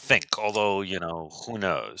say, I think. Although, who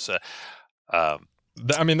knows?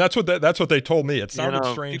 I mean, that's what they told me. It sounded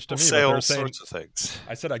strange to me. Say all sorts of things.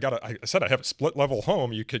 I said I have a split level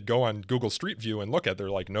home. You could go on Google Street View and look at. They're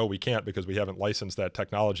like, no, we can't because we haven't licensed that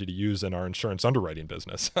technology to use in our insurance underwriting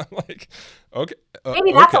business. I'm like, okay,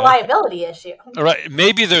 maybe that's a liability issue. All right,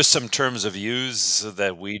 maybe there's some terms of use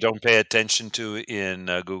that we don't pay attention to in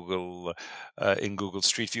Google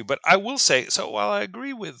Street View. But I will say, so while I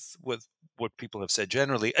agree with what people have said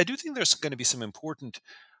generally, I do think there's going to be some important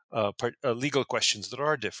legal questions that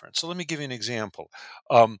are different. So let me give you an example.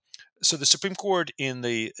 So the Supreme Court in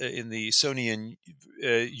the Sony and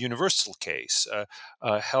Universal case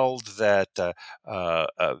held that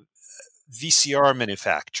VCR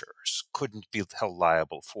manufacturers couldn't be held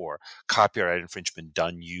liable for copyright infringement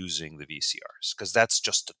done using the VCRs because that's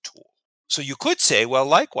just a tool. So you could say, well,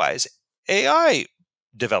 likewise, AI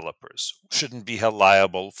developers shouldn't be held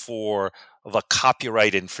liable for the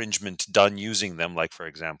copyright infringement done using them, like, for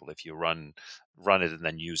example, if you run it and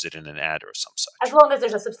then use it in an ad or some such. As long as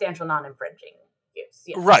there's a substantial non-infringing use.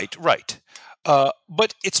 Yeah. Right.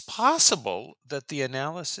 But it's possible that the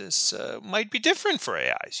analysis might be different for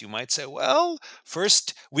AIs. You might say, well,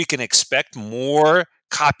 first, we can expect more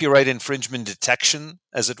copyright infringement detection,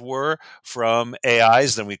 as it were, from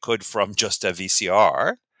AIs than we could from just a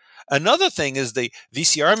VCR. Another thing is the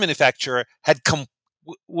VCR manufacturer had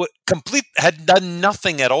done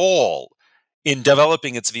nothing at all in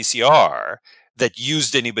developing its VCR that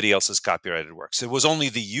used anybody else's copyrighted works. It was only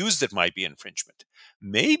the use that might be infringement.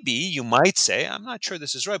 Maybe you might say, I'm not sure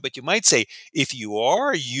this is right, but you might say if you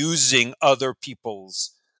are using other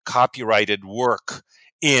people's copyrighted work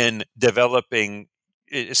in developing,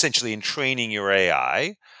 essentially in training your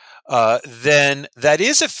AI, then that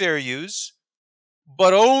is a fair use,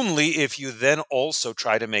 but only if you then also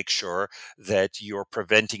try to make sure that you're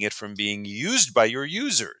preventing it from being used by your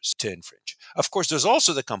users to infringe. Of course, there's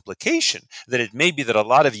also the complication that it may be that a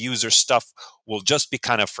lot of user stuff will just be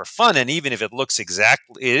kind of for fun, and even if it looks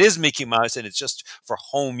exactly, it is Mickey Mouse and it's just for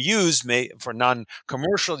home use, for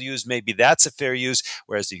non-commercial use, maybe that's a fair use,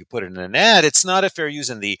 whereas if you put it in an ad, it's not a fair use,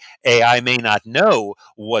 and the AI may not know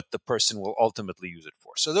what the person will ultimately use it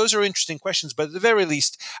for. So those are interesting questions, but at the very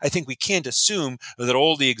least, I think we can't assume that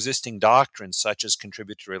all the existing doctrines, such as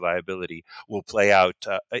contributory liability, will play out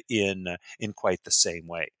in quite the same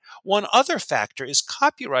way. One other factor is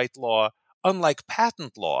copyright law, unlike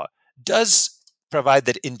patent law, does provide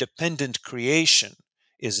that independent creation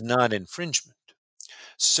is not infringement.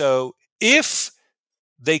 So if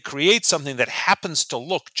they create something that happens to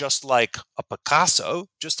look just like a Picasso,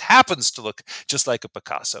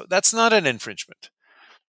 that's not an infringement.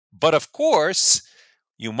 But of course,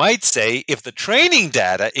 you might say if the training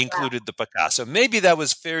data included the Picasso, maybe that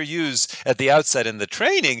was fair use at the outset in the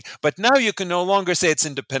training, but now you can no longer say it's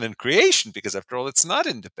independent creation because after all, it's not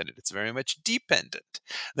independent. It's very much dependent.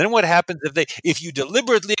 Then what happens if you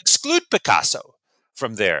deliberately exclude Picasso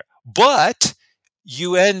from there, but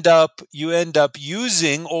you end up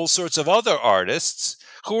using all sorts of other artists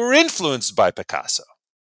who were influenced by Picasso?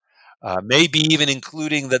 Maybe even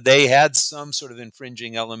including that they had some sort of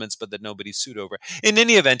infringing elements, but that nobody sued over. In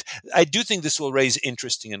any event, I do think this will raise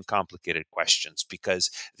interesting and complicated questions because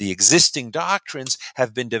the existing doctrines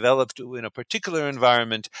have been developed in a particular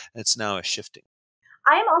environment that's now shifting.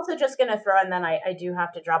 I am also just going to throw, and then I do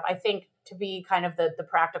have to drop, I think to be kind of the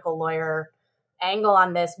practical lawyer angle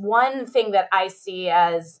on this, one thing that I see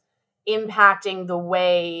as impacting the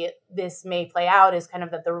way this may play out is kind of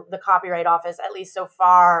that the Copyright Office, at least so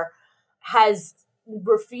far, has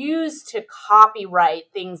refused to copyright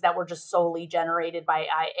things that were just solely generated by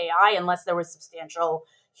AI unless there was substantial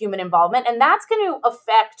human involvement. And that's going to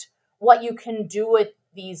affect what you can do with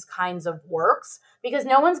these kinds of works because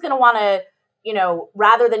no one's going to want to,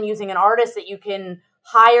 rather than using an artist that you can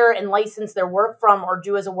hire and license their work from or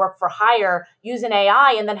do as a work for hire, use an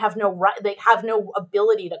AI and then they have no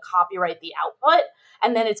ability to copyright the output.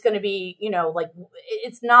 And then it's going to be,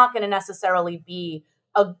 it's not going to necessarily be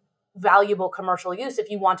a valuable commercial use if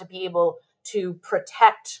you want to be able to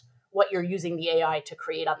protect what you're using the AI to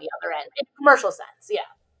create on the other end in a commercial sense. Yeah.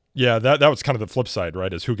 Yeah, that was kind of the flip side,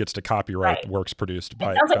 right? Is who gets to copyright works produced by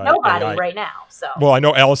AI. It sounds like nobody right now. So well, I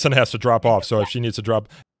know Alison has to drop off, so if she needs to drop.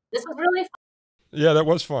 This was really fun. Yeah, that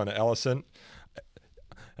was fun, Alison.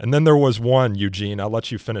 And then there was one, Eugene. I'll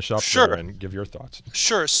let you finish up there and give your thoughts.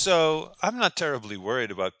 Sure. So I'm not terribly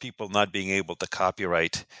worried about people not being able to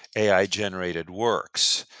copyright AI-generated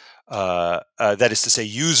works. That is to say,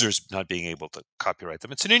 users not being able to copyright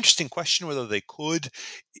them. It's an interesting question whether they could,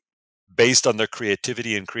 based on their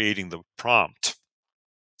creativity in creating the prompt.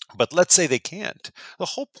 But let's say they can't. The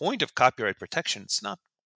whole point of copyright protection, it's not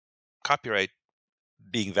copyright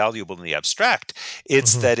being valuable in the abstract.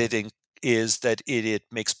 It's that it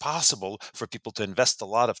makes possible for people to invest a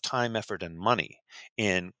lot of time, effort, and money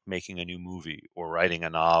in making a new movie or writing a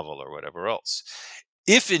novel or whatever else.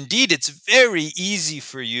 If indeed it's very easy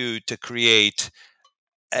for you to create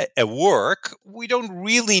a work, we don't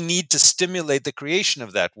really need to stimulate the creation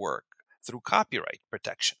of that work through copyright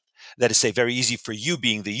protection. That is to say, very easy for you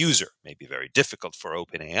being the user. Maybe very difficult for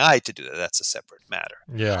OpenAI to do that. That's a separate matter.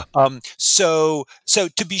 Yeah. So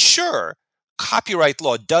to be sure, copyright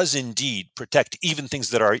law does indeed protect even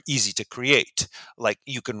things that are easy to create. Like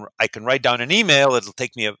I can write down an email. It'll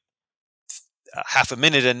take me a half a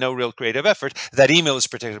minute and no real creative effort. That email is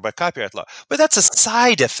protected by copyright law. But that's a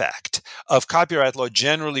side effect of copyright law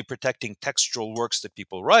generally protecting textual works that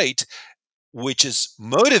people write, which is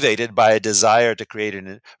motivated by a desire to create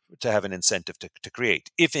to have an incentive to create.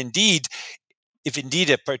 If indeed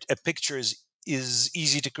a picture is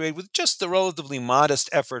easy to create with just the relatively modest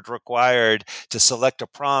effort required to select a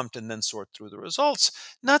prompt and then sort through the results,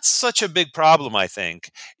 not such a big problem, I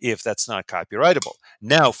think, if that's not copyrightable.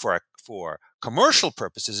 Now, for commercial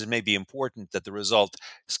purposes, it may be important that the result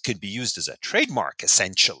could be used as a trademark,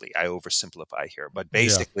 essentially. I oversimplify here, but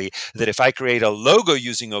basically that if I create a logo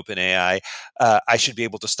using OpenAI, I should be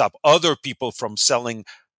able to stop other people from selling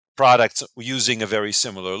products using a very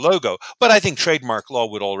similar logo. But I think trademark law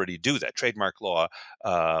would already do that. Trademark law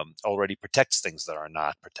already protects things that are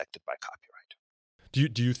not protected by copyright.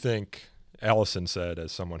 Do you think, Alison said,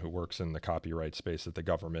 as someone who works in the copyright space, that the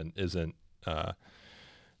government isn't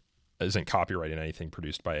copyrighting anything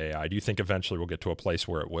produced by AI? Do you think eventually we'll get to a place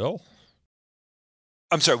where it will?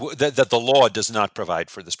 I'm sorry, that the law does not provide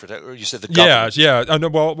for this protection. Or you said the government? Yeah. Oh, no,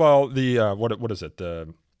 well, the what is it?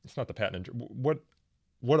 It's not the patent. What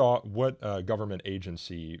government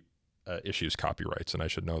agency issues copyrights? And I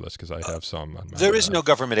should know this because I have some. There is no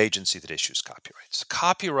government agency that issues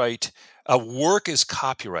copyrights. A work is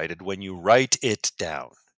copyrighted when you write it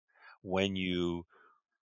down, when you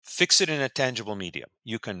fix it in a tangible medium.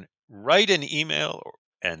 You can write an email,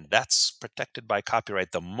 and that's protected by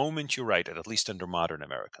copyright the moment you write it, at least under modern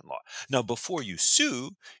American law. Now, before you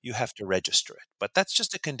sue, you have to register it. But that's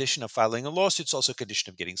just a condition of filing a lawsuit. It's also a condition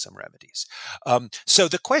of getting some remedies. So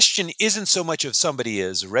the question isn't so much if somebody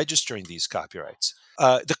is registering these copyrights.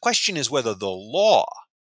 The question is whether the law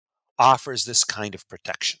offers this kind of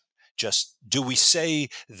protection. Just do we say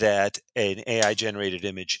that an AI-generated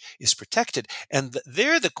image is protected? And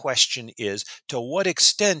there the question is, to what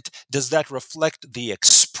extent does that reflect the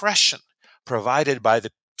expression provided by the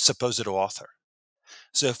supposed author?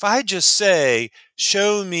 So if I just say,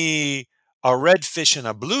 show me a red fish and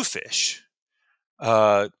a blue fish,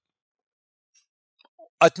 at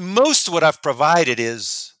most what I've provided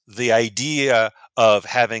is the idea of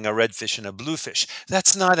having a red fish and a blue fish.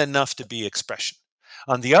 That's not enough to be expression.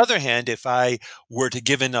 On the other hand, if I were to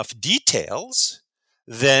give enough details,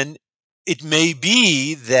 then it may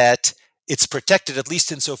be that it's protected, at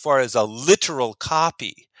least insofar as a literal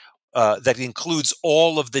copy that includes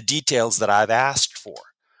all of the details that I've asked for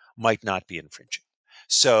might not be infringing.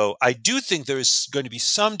 So I do think there is going to be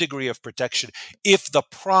some degree of protection if the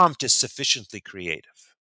prompt is sufficiently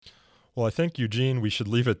creative. Well, I think, Eugene, we should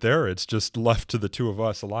leave it there. It's just left to the two of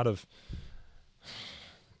us. A lot of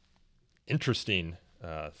interesting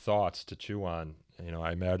thoughts to chew on.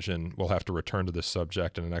 I imagine we'll have to return to this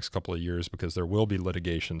subject in the next couple of years because there will be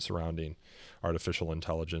litigation surrounding artificial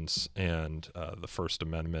intelligence and the First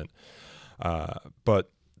Amendment. But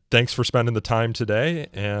thanks for spending the time today,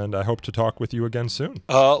 and I hope to talk with you again soon.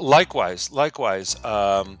 Likewise.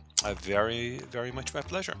 Very, very much my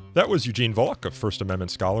pleasure. That was Eugene Volokh, a First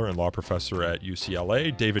Amendment scholar and law professor at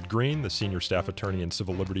UCLA, David Greene, the senior staff attorney and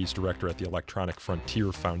civil liberties director at the Electronic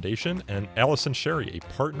Frontier Foundation, and Alison Schary, a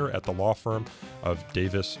partner at the law firm of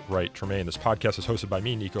Davis, Wright, Tremaine. This podcast is hosted by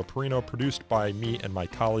me, Nico Perino, produced by me and my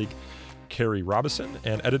colleague, Carrie Robison,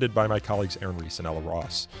 and edited by my colleagues Aaron Reese and Ella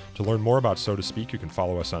Ross. To learn more about So to Speak, you can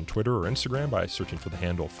follow us on Twitter or Instagram by searching for the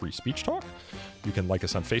handle Free Speech Talk. You can like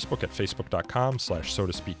us on Facebook at facebook.com/So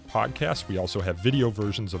to Speak podcast. We also have video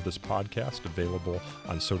versions of this podcast available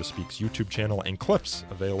on So to Speak's YouTube channel and clips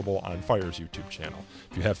available on Fire's YouTube channel.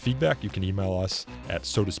 If you have feedback, you can email us at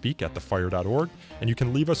sotospeak@thefire.org, and you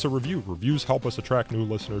can leave us a review. Reviews help us attract new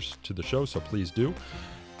listeners to the show, so please do.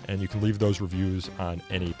 And you can leave those reviews on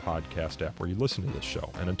any podcast app where you listen to this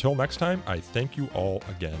show. And until next time, I thank you all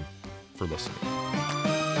again for listening.